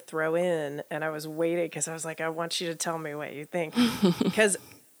wanting to throw in, and I was waiting because I was like, I want you to tell me what you think. Because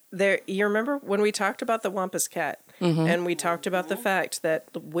you remember when we talked about the Wampus Cat, and we talked about the fact that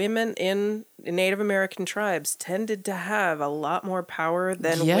women in Native American tribes tended to have a lot more power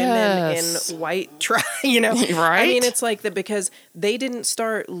than women in white tribes, Right? I mean, it's like that because they didn't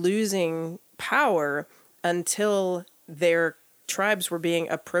start losing power until their tribes were being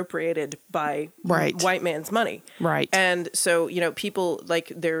appropriated by white man's money. Right. And so, people like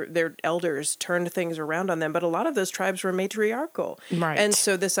their elders turned things around on them, but a lot of those tribes were matriarchal. Right. And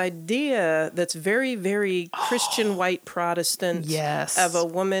so this idea that's very, very Christian white Protestant of a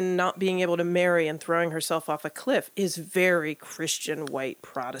woman not being able to marry and throwing herself off a cliff is very Christian white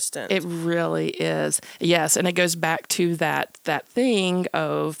Protestant. It really is. Yes. And it goes back to that thing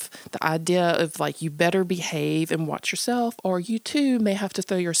of the idea of you better behave and watch yourself, or you too may have to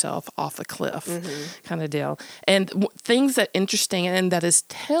throw yourself off a cliff kind of deal. And things that interesting and that is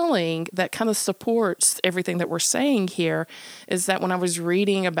telling that kind of supports everything that we're saying here is that when I was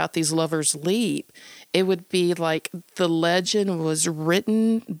reading about these lovers leap, it would be like the legend was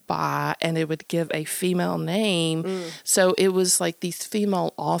written by, and it would give a female name. So it was like these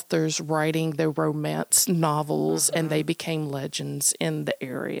female authors writing their romance novels, and they became legends in the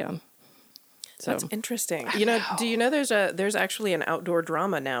area. So. That's interesting. Do you know there's actually an outdoor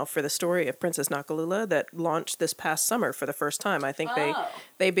drama now for the story of Princess Nakalula that launched this past summer for the first time. I think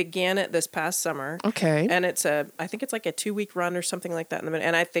they began it this past summer. Okay. And I think it's like a 2-week run or something like that in the middle.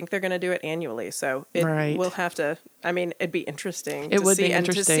 And I think they're going to do it annually. So we'll have to. I mean, it'd be interesting.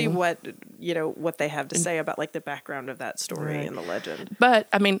 To see what they have to say about the background of that story and the legend. But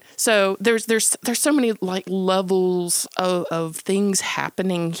I mean, so there's so many levels of things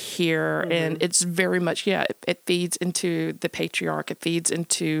happening here, and it's very much it feeds into the patriarch, it feeds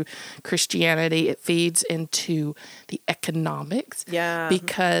into Christianity, it feeds into the economics. Yeah.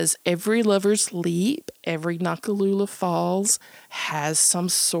 Because every Lover's Leap, every Nakalula Falls has some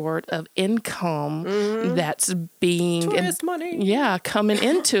sort of income that's being tourist money. Yeah, coming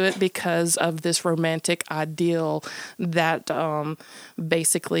into it because of this romantic ideal that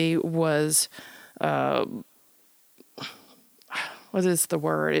basically was what is the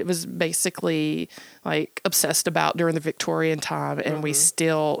word? It was basically obsessed about during the Victorian time, and we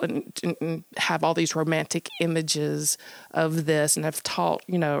still and have all these romantic images of this, and have taught,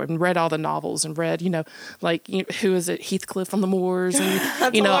 and read all the novels, and read, who is it, Heathcliff on the Moors, and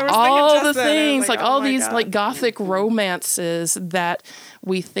all the things, all these Gothic romances that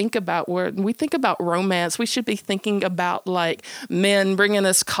we think about. When we think about romance, we should be thinking about men bringing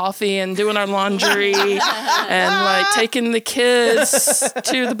us coffee and doing our laundry and taking the kids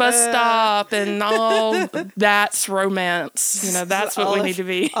to the bus stop and all. That's romance. That's what we need to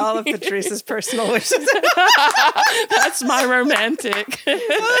be. All of Patrice's personal wishes. That's my romantic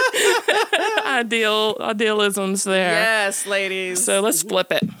idealisms there. Yes, ladies. So let's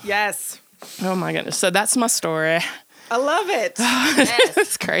flip it. Yes. Oh my goodness. So that's my story. I love it.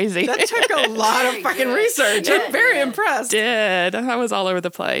 It's crazy. That took a lot of fucking research. I'm very impressed. I was all over the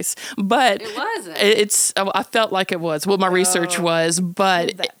place, but it wasn't. I felt like it was what my research was,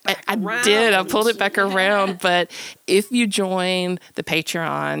 but I did. I pulled it back around. But if you join the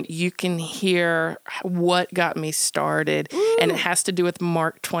Patreon, you can hear what got me started, and it has to do with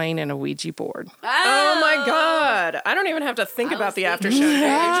Mark Twain and a Ouija board. Oh my God! I don't even have to think about the after show.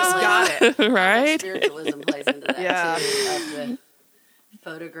 I just got it. Right? Spiritualism plays into that. Yeah. Of the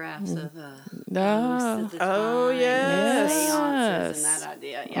photographs of ghosts at the time, yes. seances and that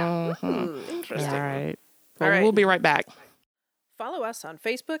idea. Yeah. Interesting. All right. All right. We'll be right back. Follow us on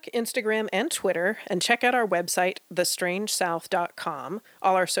Facebook, Instagram, and Twitter, and check out our website, thestrangesouth.com.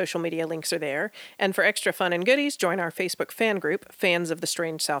 All our social media links are there. And for extra fun and goodies, join our Facebook fan group, Fans of the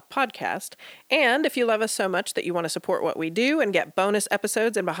Strange South Podcast. And if you love us so much that you want to support what we do and get bonus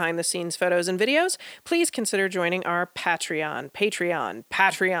episodes and behind-the-scenes photos and videos, please consider joining our Patreon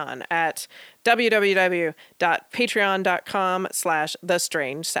at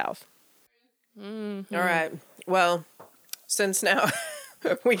www.patreon.com/thestrangesouth. All right. Well, since now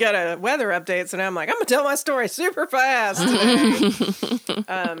we got a weather update, so now I'm going to tell my story super fast today.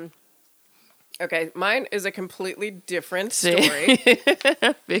 Okay, mine is a completely different story.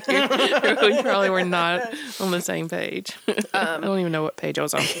 We probably were not on the same page. I don't even know what page I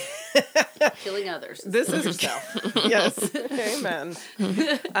was on. Killing others. This is yourself. Yes. Amen.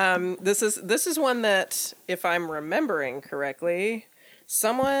 This is one that, if I'm remembering correctly,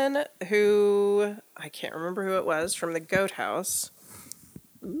 someone who, I can't remember who it was, from the Goat House,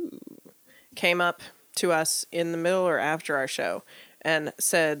 came up to us in the middle or after our show and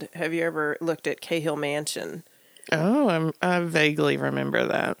said, have you ever looked at Cahill Mansion? Oh, I vaguely remember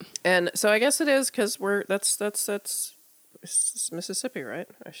that. And so I guess it is because that's it's Mississippi, right?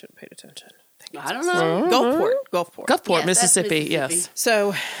 I should have paid attention. I don't know. Gulfport, Yes, Mississippi. yes.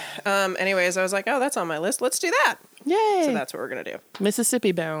 So, anyways, I was like, oh, that's on my list. Let's do that. Yay. So that's what we're going to do.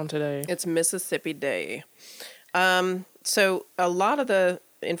 Mississippi bound today. It's Mississippi Day. So a lot of the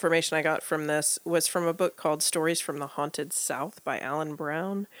information I got from this was from a book called Stories from the Haunted South by Alan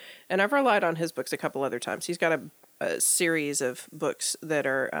Brown. And I've relied on his books a couple other times. He's got a series of books that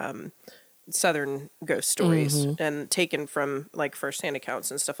are Southern ghost stories and taken from like firsthand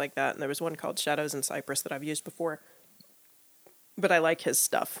accounts and stuff like that. And there was one called Shadows in Cypress that I've used before, but I like his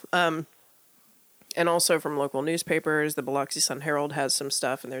stuff. And also from local newspapers, the Biloxi Sun Herald has some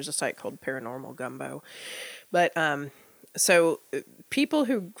stuff, and there's a site called Paranormal Gumbo. But so people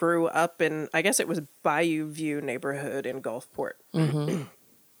who grew up in, I guess it was Bayou View neighborhood in Gulfport,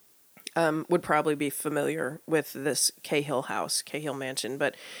 would probably be familiar with this Cahill house, Cahill Mansion.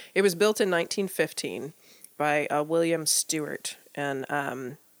 But it was built in 1915 by William Stewart, and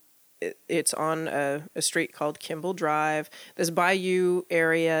it's on a street called Kimball Drive. This Bayou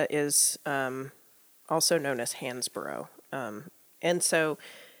area is also known as Hansborough. And so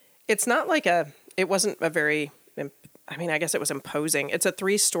it's not like it wasn't a very, I mean, I guess it was imposing. It's a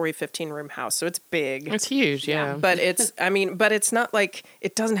 3-story, 15-room house, so it's big. It's huge, yeah. But it's not like,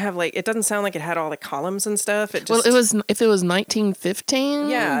 it doesn't sound like it had all the columns and stuff. If it was 1915,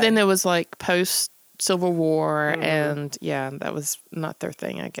 then it was like post Civil War, and that was not their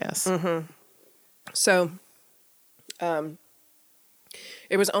thing, I guess. So,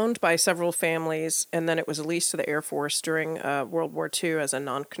 it was owned by several families, and then it was leased to the Air Force during World War II as a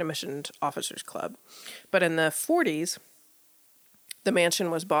non-commissioned officers club. But in the 40s, the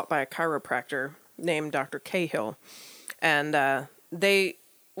mansion was bought by a chiropractor named Dr. Cahill, and they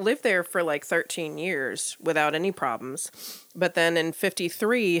lived there for like 13 years without any problems. But then in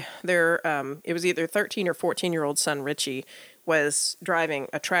 53, it was either 13 or 14-year-old son Richie was driving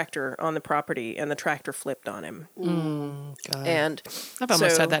a tractor on the property, and the tractor flipped on him. God. And I've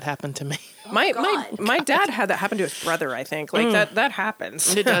almost had that happen to me. My dad had that happen to his brother, I think. Like that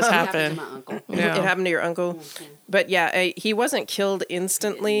happens. It does It happen. happened to my uncle. Yeah. It happened to your uncle. But yeah, he wasn't killed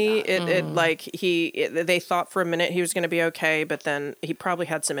instantly. They thought for a minute he was going to be okay, but then he probably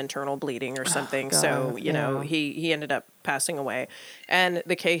had some internal bleeding or something. God. So, he ended up passing away. And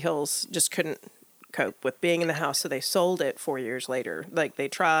the Cahills just couldn't cope with being in the house, so they sold it 4 years later. Like, they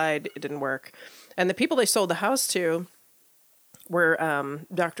tried, it didn't work. And the people they sold the house to were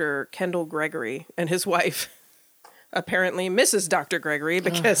Dr. Kendall Gregory and his wife, apparently Mrs. Dr. Gregory,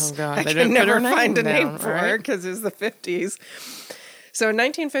 because I could never find a name for her because it was the 50s. So in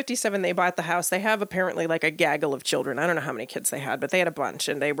 1957, they bought the house. They have apparently like a gaggle of children. I don't know how many kids they had, but they had a bunch,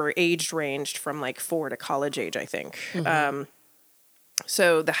 and they were age ranged from like 4 to college age, I think.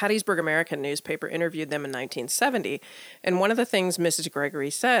 So the Hattiesburg American newspaper interviewed them in 1970, and one of the things Mrs. Gregory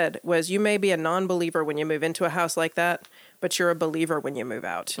said was, you may be a non-believer when you move into a house like that, but you're a believer when you move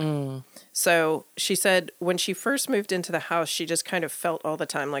out. So she said when she first moved into the house, she just kind of felt all the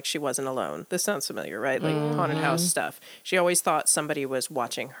time like she wasn't alone. This sounds familiar, right? Like haunted house stuff. She always thought somebody was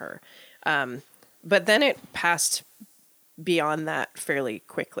watching her. But then it passed beyond that fairly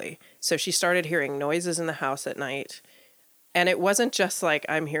quickly. So she started hearing noises in the house at night. And it wasn't just like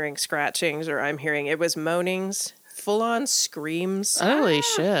I'm hearing scratchings or it was moanings, full-on screams. Holy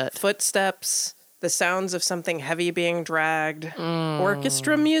shit. Footsteps, the sounds of something heavy being dragged,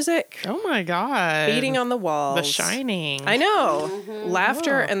 orchestra music. Oh my God. Beating on the walls. The Shining. I know.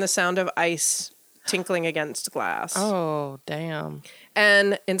 Laughter and the sound of ice tinkling against glass. Oh, damn.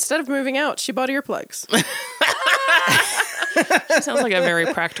 And instead of moving out, she bought earplugs. She sounds like a very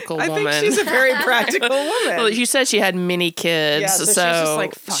practical woman. I think she's a very practical woman. Well, you said she had many kids, yeah, so she's just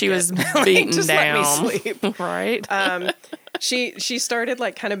like, she was like, beaten just down. Let me sleep. Right? She started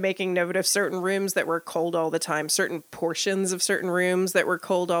like kind of making note of certain rooms that were cold all the time, certain portions of certain rooms that were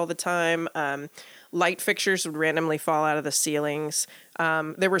cold all the time. Light fixtures would randomly fall out of the ceilings.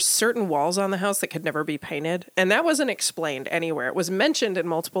 There were certain walls on the house that could never be painted, and that wasn't explained anywhere. It was mentioned in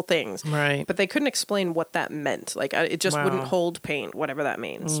multiple things, right? But they couldn't explain what that meant. Like, it just wouldn't hold paint, whatever that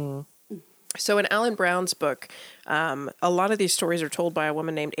means. So in Alan Brown's book, a lot of these stories are told by a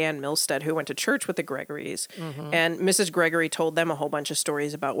woman named Ann Milstead who went to church with the Gregorys. And Mrs. Gregory told them a whole bunch of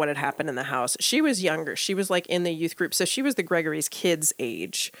stories about what had happened in the house. She was younger. She was like in the youth group. So she was the Gregorys' kids'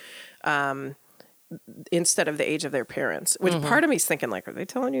 age. Instead of the age of their parents, which part of me is thinking like, are they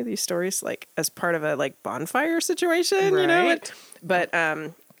telling you these stories like as part of a like bonfire situation, right. you know?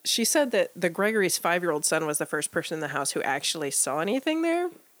 But she said that the Gregory's 5-year-old son was the first person in the house who actually saw anything there.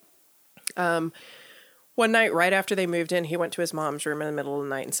 One night, right after they moved in, he went to his mom's room in the middle of the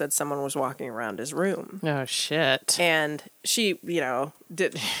night and said someone was walking around his room. Oh, shit. And she,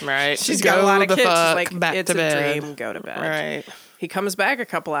 did. Right. She's got a lot of kids. She's like, back it's to a bed. dream, go to bed. Right. He comes back a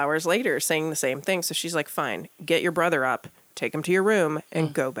couple hours later saying the same thing. So she's like, fine, get your brother up, take him to your room,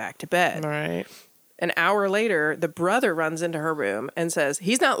 and go back to bed. Right. An hour later, the brother runs into her room and says,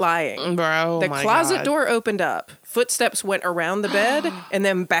 he's not lying. Bro, the closet door opened up. Footsteps went around the bed and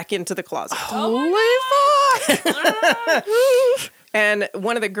then back into the closet. Holy fuck! And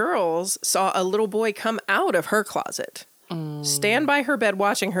one of the girls saw a little boy come out of her closet, stand by her bed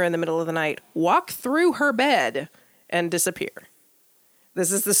watching her in the middle of the night, walk through her bed, and disappear.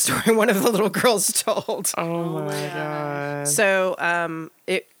 This is the story one of the little girls told. Oh my God. So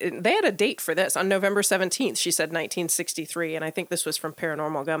they had a date for this on November 17th. She said 1963, and I think this was from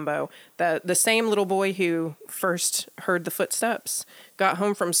Paranormal Gumbo. The same little boy who first heard the footsteps got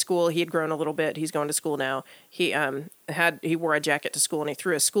home from school. He had grown a little bit. He's going to school now. He wore a jacket to school, and he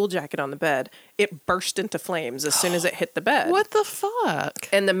threw a school jacket on the bed. It burst into flames as soon as it hit the bed. What the fuck?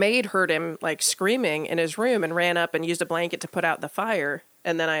 And the maid heard him like screaming in his room and ran up and used a blanket to put out the fire.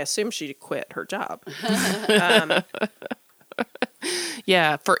 And then I assume she quit her job.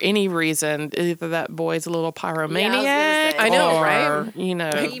 Yeah, for any reason, either that boy's a little pyromaniac. Yeah, I know, or, right?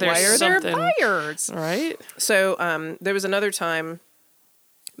 There's Why are there something, fires? right? So there was another time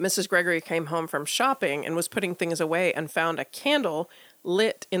Mrs. Gregory came home from shopping and was putting things away and found a candle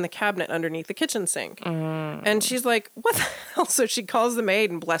lit in the cabinet underneath the kitchen sink. And she's like, what the hell? So she calls the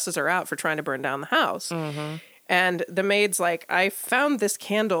maid and blesses her out for trying to burn down the house. And the maid's like, I found this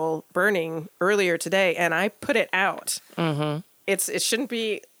candle burning earlier today and I put it out. It shouldn't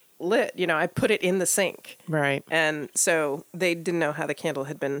be lit. I put it in the sink. Right. And so they didn't know how the candle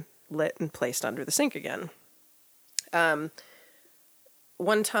had been lit and placed under the sink again.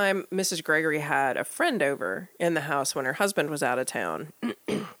 One time, Mrs. Gregory had a friend over in the house when her husband was out of town.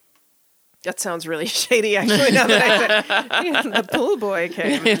 That sounds really shady, actually. Now that I said, the pool boy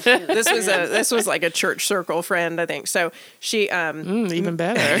came. This was like a church circle friend, I think. So she, even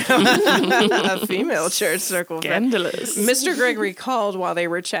better, a female church circle friend. Scandalous. Mr. Gregory called while they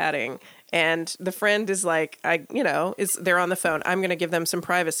were chatting. And the friend is like, they're on the phone. I'm going to give them some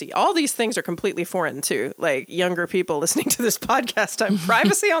privacy. All these things are completely foreign to like younger people listening to this podcast.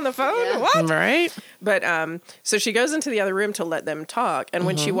 Privacy on the phone? Yeah. What? Right. But so she goes into the other room to let them talk. And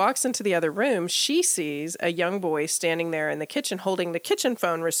when she walks into the other room, she sees a young boy standing there in the kitchen holding the kitchen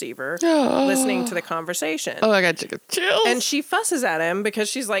phone receiver, listening to the conversation. Oh, I got chills. And she fusses at him because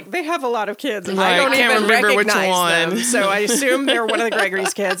she's like, they have a lot of kids. And right. I don't Can't even remember recognize which one. them. So I assume they're one of the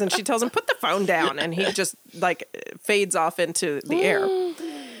Gregory's kids. And she tells him, put the phone down. And he just like fades off into the air.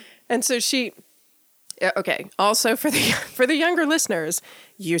 And so she, okay. Also for the younger listeners,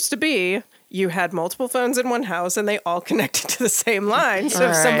 used to be, you had multiple phones in one house and they all connected to the same line. So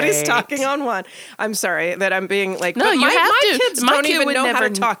if somebody's talking on one, I'm sorry that I'm being like, no, but you my, have my to. kids My don't kid even would know how never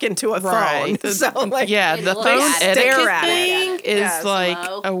to talk into a right. phone. So like, yeah, the look phone at it. etiquette Stare at thing it. is Yes. like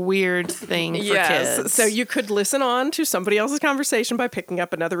Hello? a weird thing for kids. So you could listen on to somebody else's conversation by picking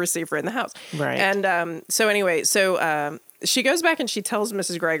up another receiver in the house. Right. And she goes back and she tells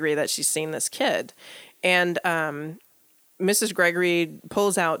Mrs. Gregory that she's seen this kid. And Mrs. Gregory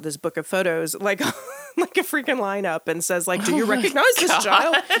pulls out this book of photos like a freaking lineup and says, like, do you recognize this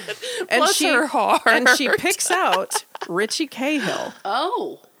child? And Bless her heart. And she picks out Richie Cahill.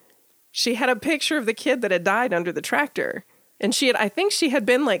 Oh. She had a picture of the kid that had died under the tractor. And I think she had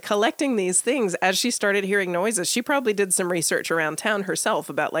been like collecting these things as she started hearing noises. She probably did some research around town herself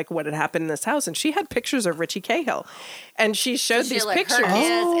about like what had happened in this house. And she had pictures of Richie Cahill. And she showed these like pictures. Her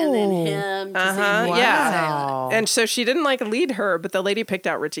kids and then him. To see Wow. Yeah. And so she didn't like lead her, but the lady picked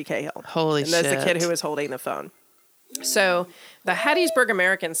out Richie Cahill. Holy shit. And that's the kid shit. who was holding the phone. So the Hattiesburg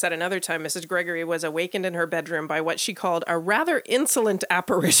American said another time Mrs. Gregory was awakened in her bedroom by what she called a rather insolent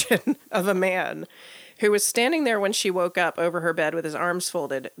apparition of a man who was standing there when she woke up over her bed with his arms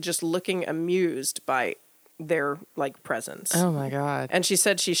folded, just looking amused by their like presence. Oh my God. And she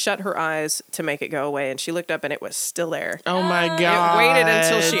said she shut her eyes to make it go away, and she looked up and it was still there. Oh my God. It waited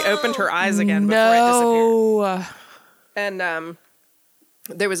until she opened her eyes again before it disappeared. And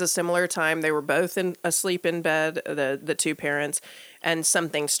there was a similar time they were both asleep in bed, the two parents, and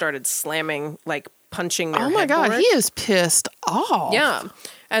something started slamming, like punching their Oh my God, headboard. he is pissed off. Yeah.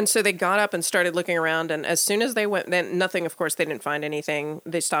 And so they got up and started looking around, and as soon as they went, then nothing, of course, they didn't find anything.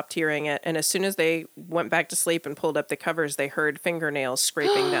 They stopped hearing it. And as soon as they went back to sleep and pulled up the covers, they heard fingernails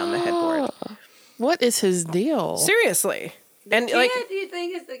scraping down the headboard. What is his deal? Seriously. And Kid, like, do you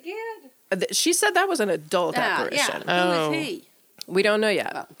think it's the kid? she said that was an adult apparition. Yeah. Who is he? We don't know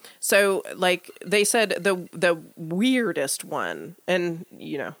yet. Oh. So, like they said, the weirdest one, and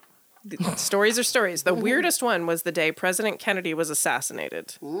stories are stories. The weirdest one was the day President Kennedy was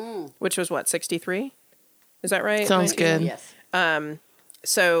assassinated, which was what, 63? Is that right? Sounds good. Yes.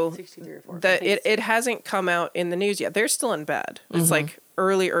 So 63 or 4. it hasn't come out in the news yet. They're still in bed. It's like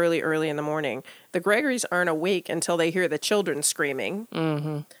early in the morning. The Gregorys aren't awake until they hear the children screaming.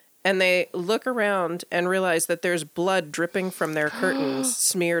 And they look around and realize that there's blood dripping from their curtains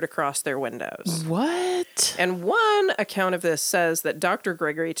smeared across their windows. What? And one account of this says that Dr.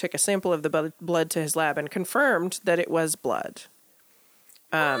 Gregory took a sample of the blood to his lab and confirmed that it was blood.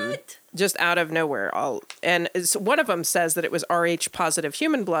 What? Just out of nowhere. One of them says that it was Rh positive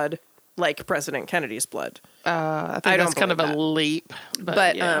human blood, like President Kennedy's blood. I think that's kind of a leap.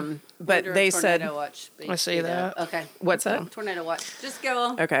 But But they said, watch. I see that. Okay. What's that? Tornado watch. Just go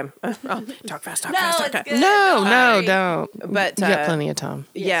on. Okay. Talk fast. No, it's good. No, don't. But You got plenty of time.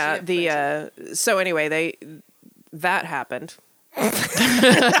 Yeah. Yes, So anyway, that happened.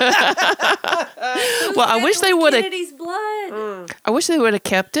 Well, I wish they would have. Kennedy's blood. I wish they would have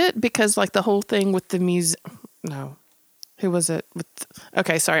kept it because, like, the whole thing with the music. No, who was it?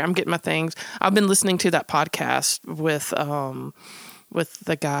 Okay, sorry, I'm getting my things. I've been listening to that podcast with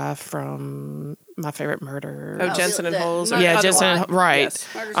the guy from My Favorite Murder. Oh, Jensen and Holes. Yeah, Jensen. Right. Yes.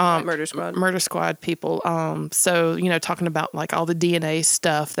 Murder Squad. Murder Squad people. So, talking about like all the DNA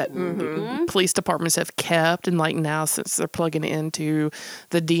stuff that police departments have kept, and like now since they're plugging into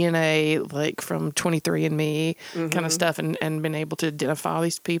the DNA like from 23andMe kind of stuff, and been able to identify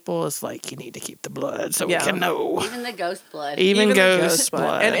these people, it's like you need to keep the blood so we can know. Even the ghost blood. Even ghost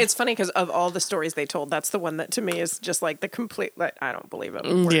blood. And it's funny because of all the stories they told, that's the one that to me is just like the complete. Like, I don't believe it.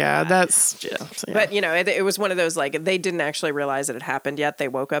 Yeah, that's just. Yeah. But it was one of those like they didn't actually realize it had happened yet. They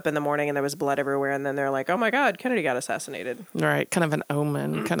woke up in the morning and there was blood everywhere, and then they're like, "Oh my God, Kennedy got assassinated." Right, kind of an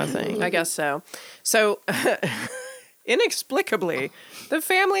omen kind of thing. I guess so. So inexplicably, the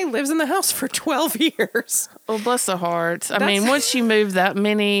family lives in the house for 12 years. Oh, bless the hearts. I mean, once you move that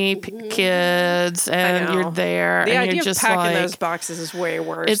many kids and you're there, the and idea you're just of packing like, those boxes is way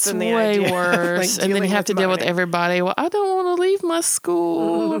worse. it's than the way idea worse. of, And then you have to deal with mining. everybody. Well, I don't want to leave my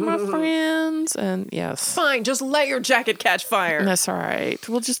school or my friends. And yes, Fine, just let your jacket catch fire. that's all right.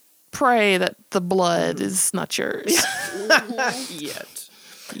 We'll just pray that the blood is not yours. Yet.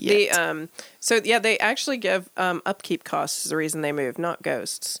 Yet. They actually give upkeep costs as the reason they moved, not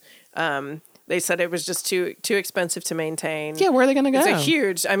ghosts. They said it was just too expensive to maintain. Yeah, where are they going to go? It's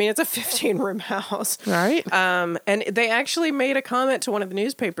it's a 15-room house. Right. And they actually made a comment to one of the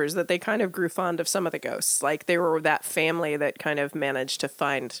newspapers that they kind of grew fond of some of the ghosts. Like they were that family that kind of managed to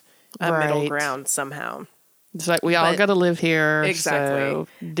find a middle ground somehow. It's like we all got to live here. Exactly. So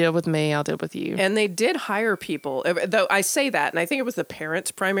deal with me, I'll deal with you. And they did hire people, though I say that, and I think it was the parents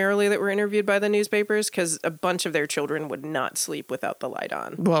primarily that were interviewed by the newspapers because a bunch of their children would not sleep without the light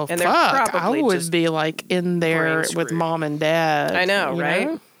on. Well, and fuck, I would be like in there with mom and dad. I know, right?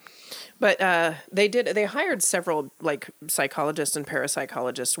 Know? But they hired several like psychologists and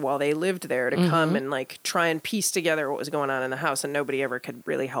parapsychologists while they lived there to come and like try and piece together what was going on in the house, and nobody ever could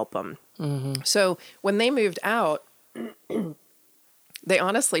really help them. So when they moved out, they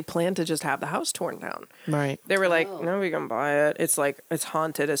honestly planned to just have the house torn down. Right. They were like, no, we're going to buy it. It's like, it's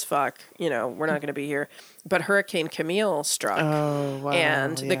haunted as fuck. We're not going to be here. But Hurricane Camille struck. Oh, wow.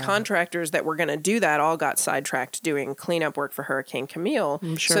 And the contractors that were going to do that all got sidetracked doing cleanup work for Hurricane Camille.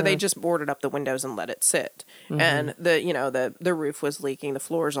 Sure. So they just boarded up the windows and let it sit. And the roof was leaking. The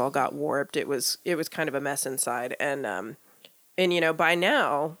floors all got warped. It was kind of a mess inside. And by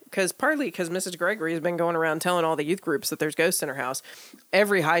now, partly because Mrs. Gregory has been going around telling all the youth groups that there's ghosts in her house,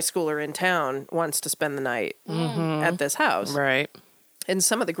 every high schooler in town wants to spend the night at this house. Right. And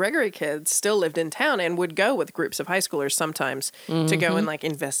some of the Gregory kids still lived in town and would go with groups of high schoolers sometimes to go and like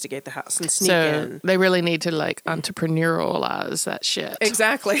investigate the house and sneak in. They really need to like entrepreneurialize that shit.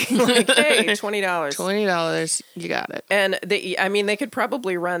 Exactly. Like, hey, $20. $20, you got it. And they could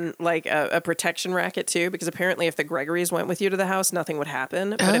probably run like a protection racket too, because apparently if the Gregorys went with you to the house, nothing would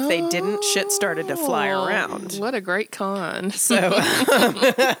happen. But if they didn't, shit started to fly around. What a great con. So,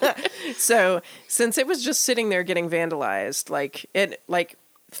 since it was just sitting there getting vandalized,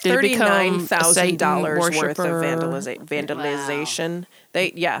 $39,000 worth of vandalization.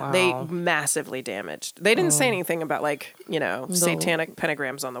 Wow. They massively damaged. They didn't say anything about satanic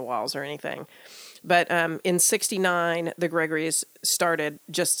pentagrams on the walls or anything. But in 1969, the Gregorys started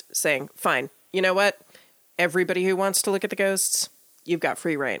just saying, fine, you know what? Everybody who wants to look at the ghosts, you've got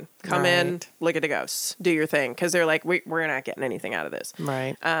free reign. Come in, look at the ghosts, do your thing. Because they're like, we're not getting anything out of this.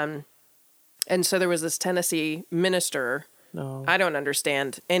 Right. And so there was this Tennessee minister No. I don't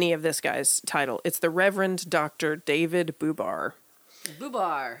understand any of this guy's title. It's the Reverend Dr. David Bubar.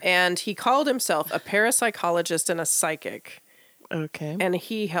 Bubar. And he called himself a parapsychologist and a psychic. Okay. And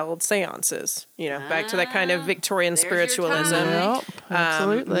he held seances, back to that kind of Victorian spiritualism. Yep,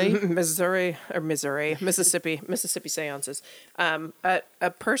 absolutely. Mississippi seances. A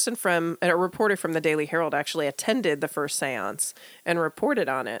reporter from the Daily Herald actually attended the first seance and reported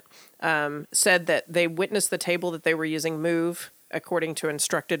on it. Said that they witnessed the table that they were using move according to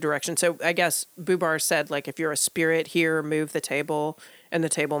instructed direction. So I guess Bubar said, like, if you're a spirit here, move the table. And the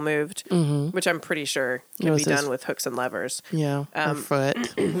table moved, which I'm pretty sure can be done with hooks and levers. Yeah, or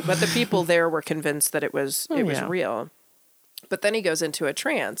foot. But the people there were convinced that it was real. But then he goes into a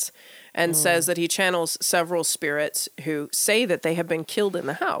trance and says that he channels several spirits who say that they have been killed in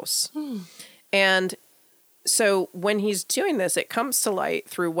the house. And so when he's doing this, it comes to light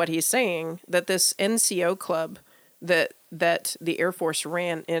through what he's saying that this NCO club that the Air Force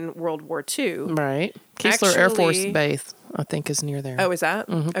ran in World War II. Right. Keesler Air Force Base, I think, is near there. Oh, is that?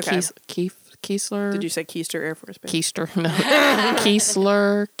 Mm-hmm. Okay. Keesler. Did you say Keister Air Force Base? Keister. No.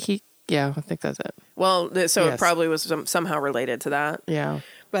 Keesler. Yeah, I think that's it. Well, so it probably was somehow related to that. Yeah.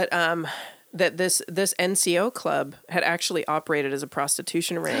 But that this NCO club had actually operated as a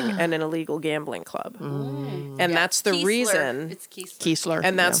prostitution ring and an illegal gambling club. And that's the reason. It's Keesler.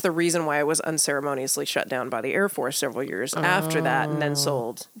 And that's the reason why it was unceremoniously shut down by the Air Force several years after that, and then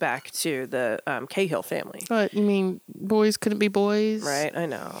sold back to the Cahill family. But you mean boys couldn't be boys? Right, I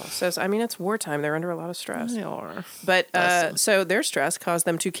know. So, I mean, it's wartime. They're under a lot of stress. They are. But so their stress caused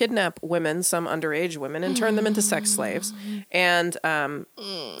them to kidnap women, some underage women, and turn them into sex slaves. And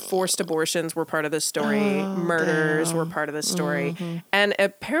forced abortions were part of the story. Murders were part of the story. And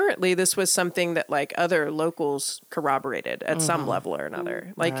apparently this was something that like other locals corroborated at some level or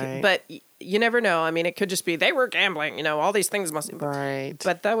another. Like, but you never know. I mean, it could just be they were gambling. All these things must. Right.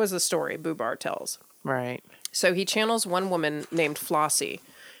 But that was the story Bubar tells. Right. So he channels one woman named Flossie.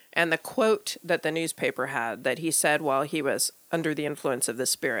 And the quote that the newspaper had that he said while he was under the influence of the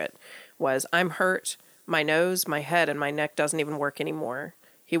spirit was, "I'm hurt. My nose, my head, and my neck doesn't even work anymore.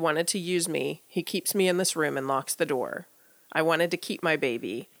 He wanted to use me. He keeps me in this room and locks the door. I wanted to keep my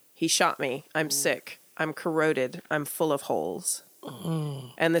baby. He shot me. I'm sick. I'm corroded. I'm full of holes."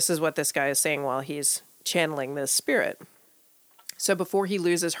 And this is what this guy is saying while he's channeling this spirit. So before he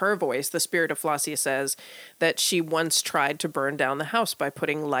loses her voice, the spirit of Flossie says that she once tried to burn down the house by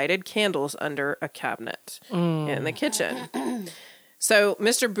putting lighted candles under a cabinet in the kitchen. So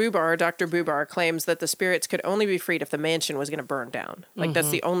Mr. Bubar, Dr. Bubar, claims that the spirits could only be freed if the mansion was going to burn down. Like,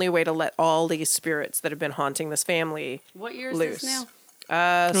 that's the only way to let all these spirits that have been haunting this family What year is loose. this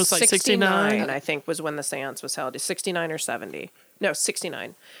now? It was like 69, I think, was when the seance was held. 69 or 70. No,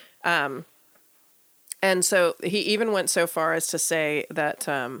 69. And so he even went so far as to say that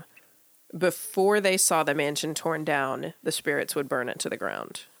before they saw the mansion torn down, the spirits would burn it to the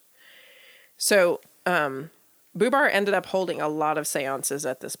ground. So Bubar ended up holding a lot of seances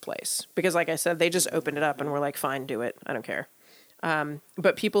at this place because, like I said, they just opened it up and were like, fine, do it. I don't care.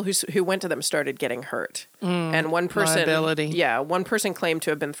 But people who went to them started getting hurt. And one person claimed to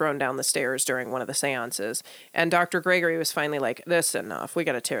have been thrown down the stairs during one of the seances. And Dr. Gregory was finally like, this is enough. We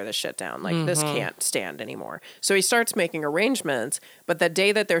got to tear this shit down. Like, this can't stand anymore. So he starts making arrangements. But the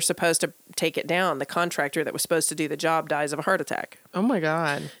day that they're supposed to take it down, the contractor that was supposed to do the job dies of a heart attack. Oh, my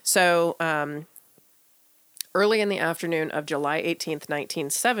God. So early in the afternoon of July 18th,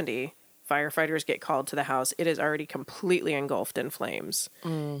 1970, firefighters get called to the house. It is already completely engulfed in flames.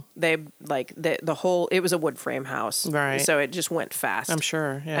 They the whole, it was a wood frame house. Right. So it just went fast. I'm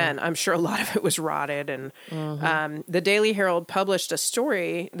sure. Yeah. And I'm sure a lot of it was rotted. And the Daily Herald published a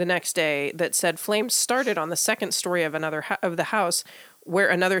story the next day that said flames started on the second story of of the house where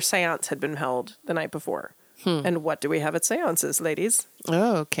another seance had been held the night before. And what do we have at seances, ladies?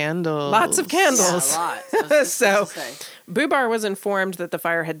 Oh, candles. Lots of candles. Yeah, a lot. So Bubar was informed that the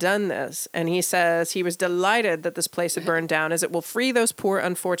fire had done this, and he says he was delighted that this place had burned down as it will free those poor,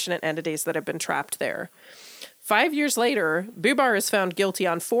 unfortunate entities that have been trapped there. 5 years later, Bubar is found guilty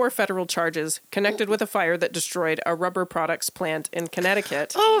on 4 federal charges connected with a fire that destroyed a rubber products plant in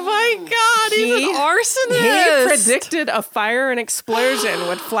Connecticut. Oh my God, he's an arsonist. He predicted a fire and explosion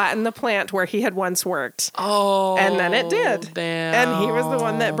would flatten the plant where he had once worked. Oh, and then it did. Damn. And he was the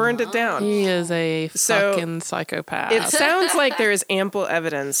one that burned it down. He is a fucking psychopath. It sounds like there is ample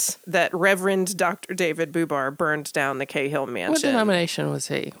evidence that Reverend Dr. David Bubar burned down the Cahill mansion. What denomination was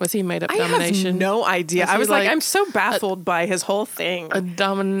he? Was he made up denomination? I have no idea. I was like, I'm I'm so baffled by his whole thing. A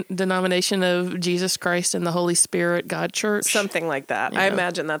denomination of Jesus Christ and the Holy Spirit God Church. Something like that. Yeah. I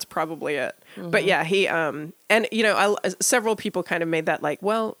imagine that's probably it. But yeah, he and you know, several people kind of made that like,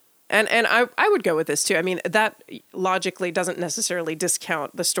 well, and I would go with this too. I mean, that logically doesn't necessarily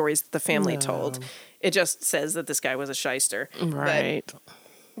discount the stories that the family told. It just says that this guy was a shyster. Right. But,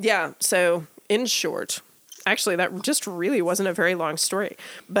 yeah. So in short, actually, that just really wasn't a very long story,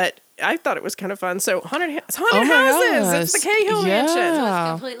 but I thought it was kind of fun. So haunted houses. Gosh. It's the Cahill Mansion. So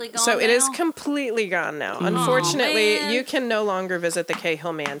it's completely gone So now? it is completely gone now. Unfortunately, man. you can no longer visit the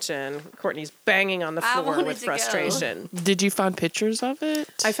Cahill Mansion. Courtney's banging on the I floor wanted with to go. frustration. Did you find pictures of it?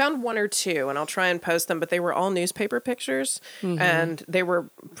 I found one or two, and I'll try and post them, but they were all newspaper pictures, and they were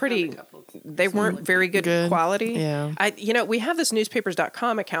pretty. They weren't very good quality. Yeah. We have this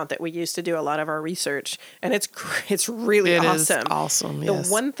newspapers.com account that we used to do a lot of our research, and it's really awesome. It is awesome. The Yes.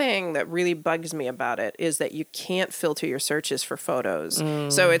 one thing that really bugs me about it is that you can't filter your searches for photos.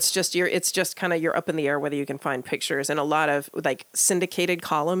 So it's just kind of you're up in the air whether you can find pictures, and a lot of like syndicated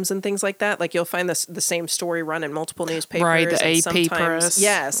columns and things like that. Like you'll find the same story run in multiple newspapers. Right, the and AP press.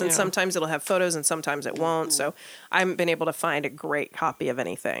 Yes, and Yeah. sometimes it'll have photos and sometimes it won't. So I haven't been able to find a great copy of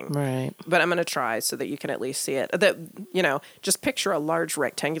anything. Right. But I'm going to try so that you can at least see it. Just picture a large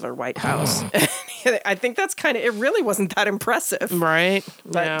rectangular White House. I think that's it really wasn't that impressive. Right.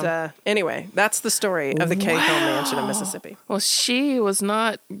 But anyway, that's the story of the Cahill Mansion in Mississippi. Well, she was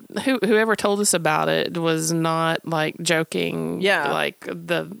not. Whoever told us about it was not like joking. Yeah. Like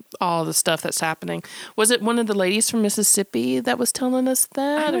all the stuff that's happening. Was it one of the ladies from Mississippi that was telling us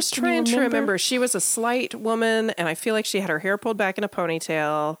that? I was Can you trying to remember. She was a slight woman, and I feel like she had her hair pulled back in a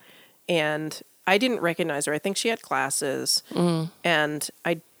ponytail, and I didn't recognize her. I think she had glasses, and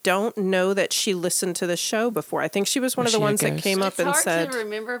I don't know that she listened to the show before. I think she was one of the ones that came up and said... It's hard to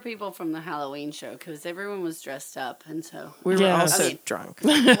remember people from the Halloween show because everyone was dressed up, and so... We were Yes. also drunk.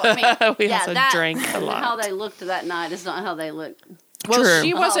 Well, I mean, We also drank a lot. How they looked that night is not how they look. Well, True.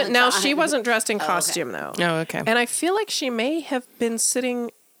 she All wasn't. the Now time. she wasn't dressed in okay. costume though. Oh, okay. And I feel like she may have been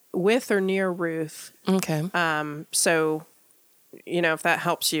sitting with or near Ruth. Okay. So, if that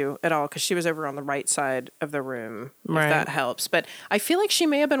helps you at all, because she was over on the right side of the room. Right. If that helps, but I feel like she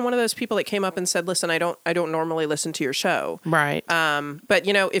may have been one of those people that came up and said, "Listen, I don't normally listen to your show." Right. But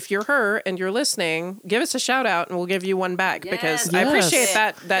if you're her and you're listening, give us a shout out and we'll give you one back because I Yes. appreciate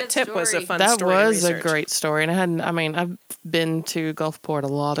that. That Good tip was a story. fun That story. to was a research. great story. And I've been to Gulfport a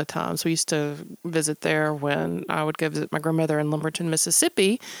lot of times. We used to visit there when I would go visit my grandmother in Lumberton,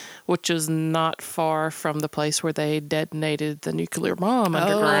 Mississippi, which is not far from the place where they detonated the nuclear bomb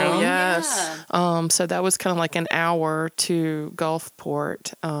underground. Oh, yes. So that was kind of like an hour to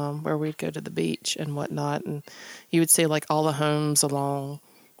Gulfport, where we'd go to the beach and whatnot. And you would see like all the homes along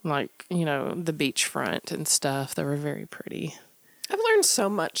like, the beachfront and stuff. They were very pretty. I've learned so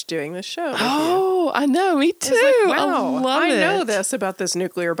much doing this show. with you. Oh, I know. Me too. It's like, wow, I love it. I know this about this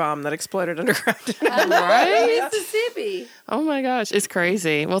nuclear bomb that exploded underground. Right? Mississippi. Oh my gosh, it's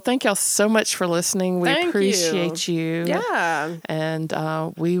crazy. Well, thank y'all so much for listening. We Thank you. appreciate you. Yeah. And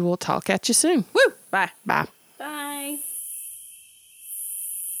we will talk at you soon. Woo! Bye. Bye.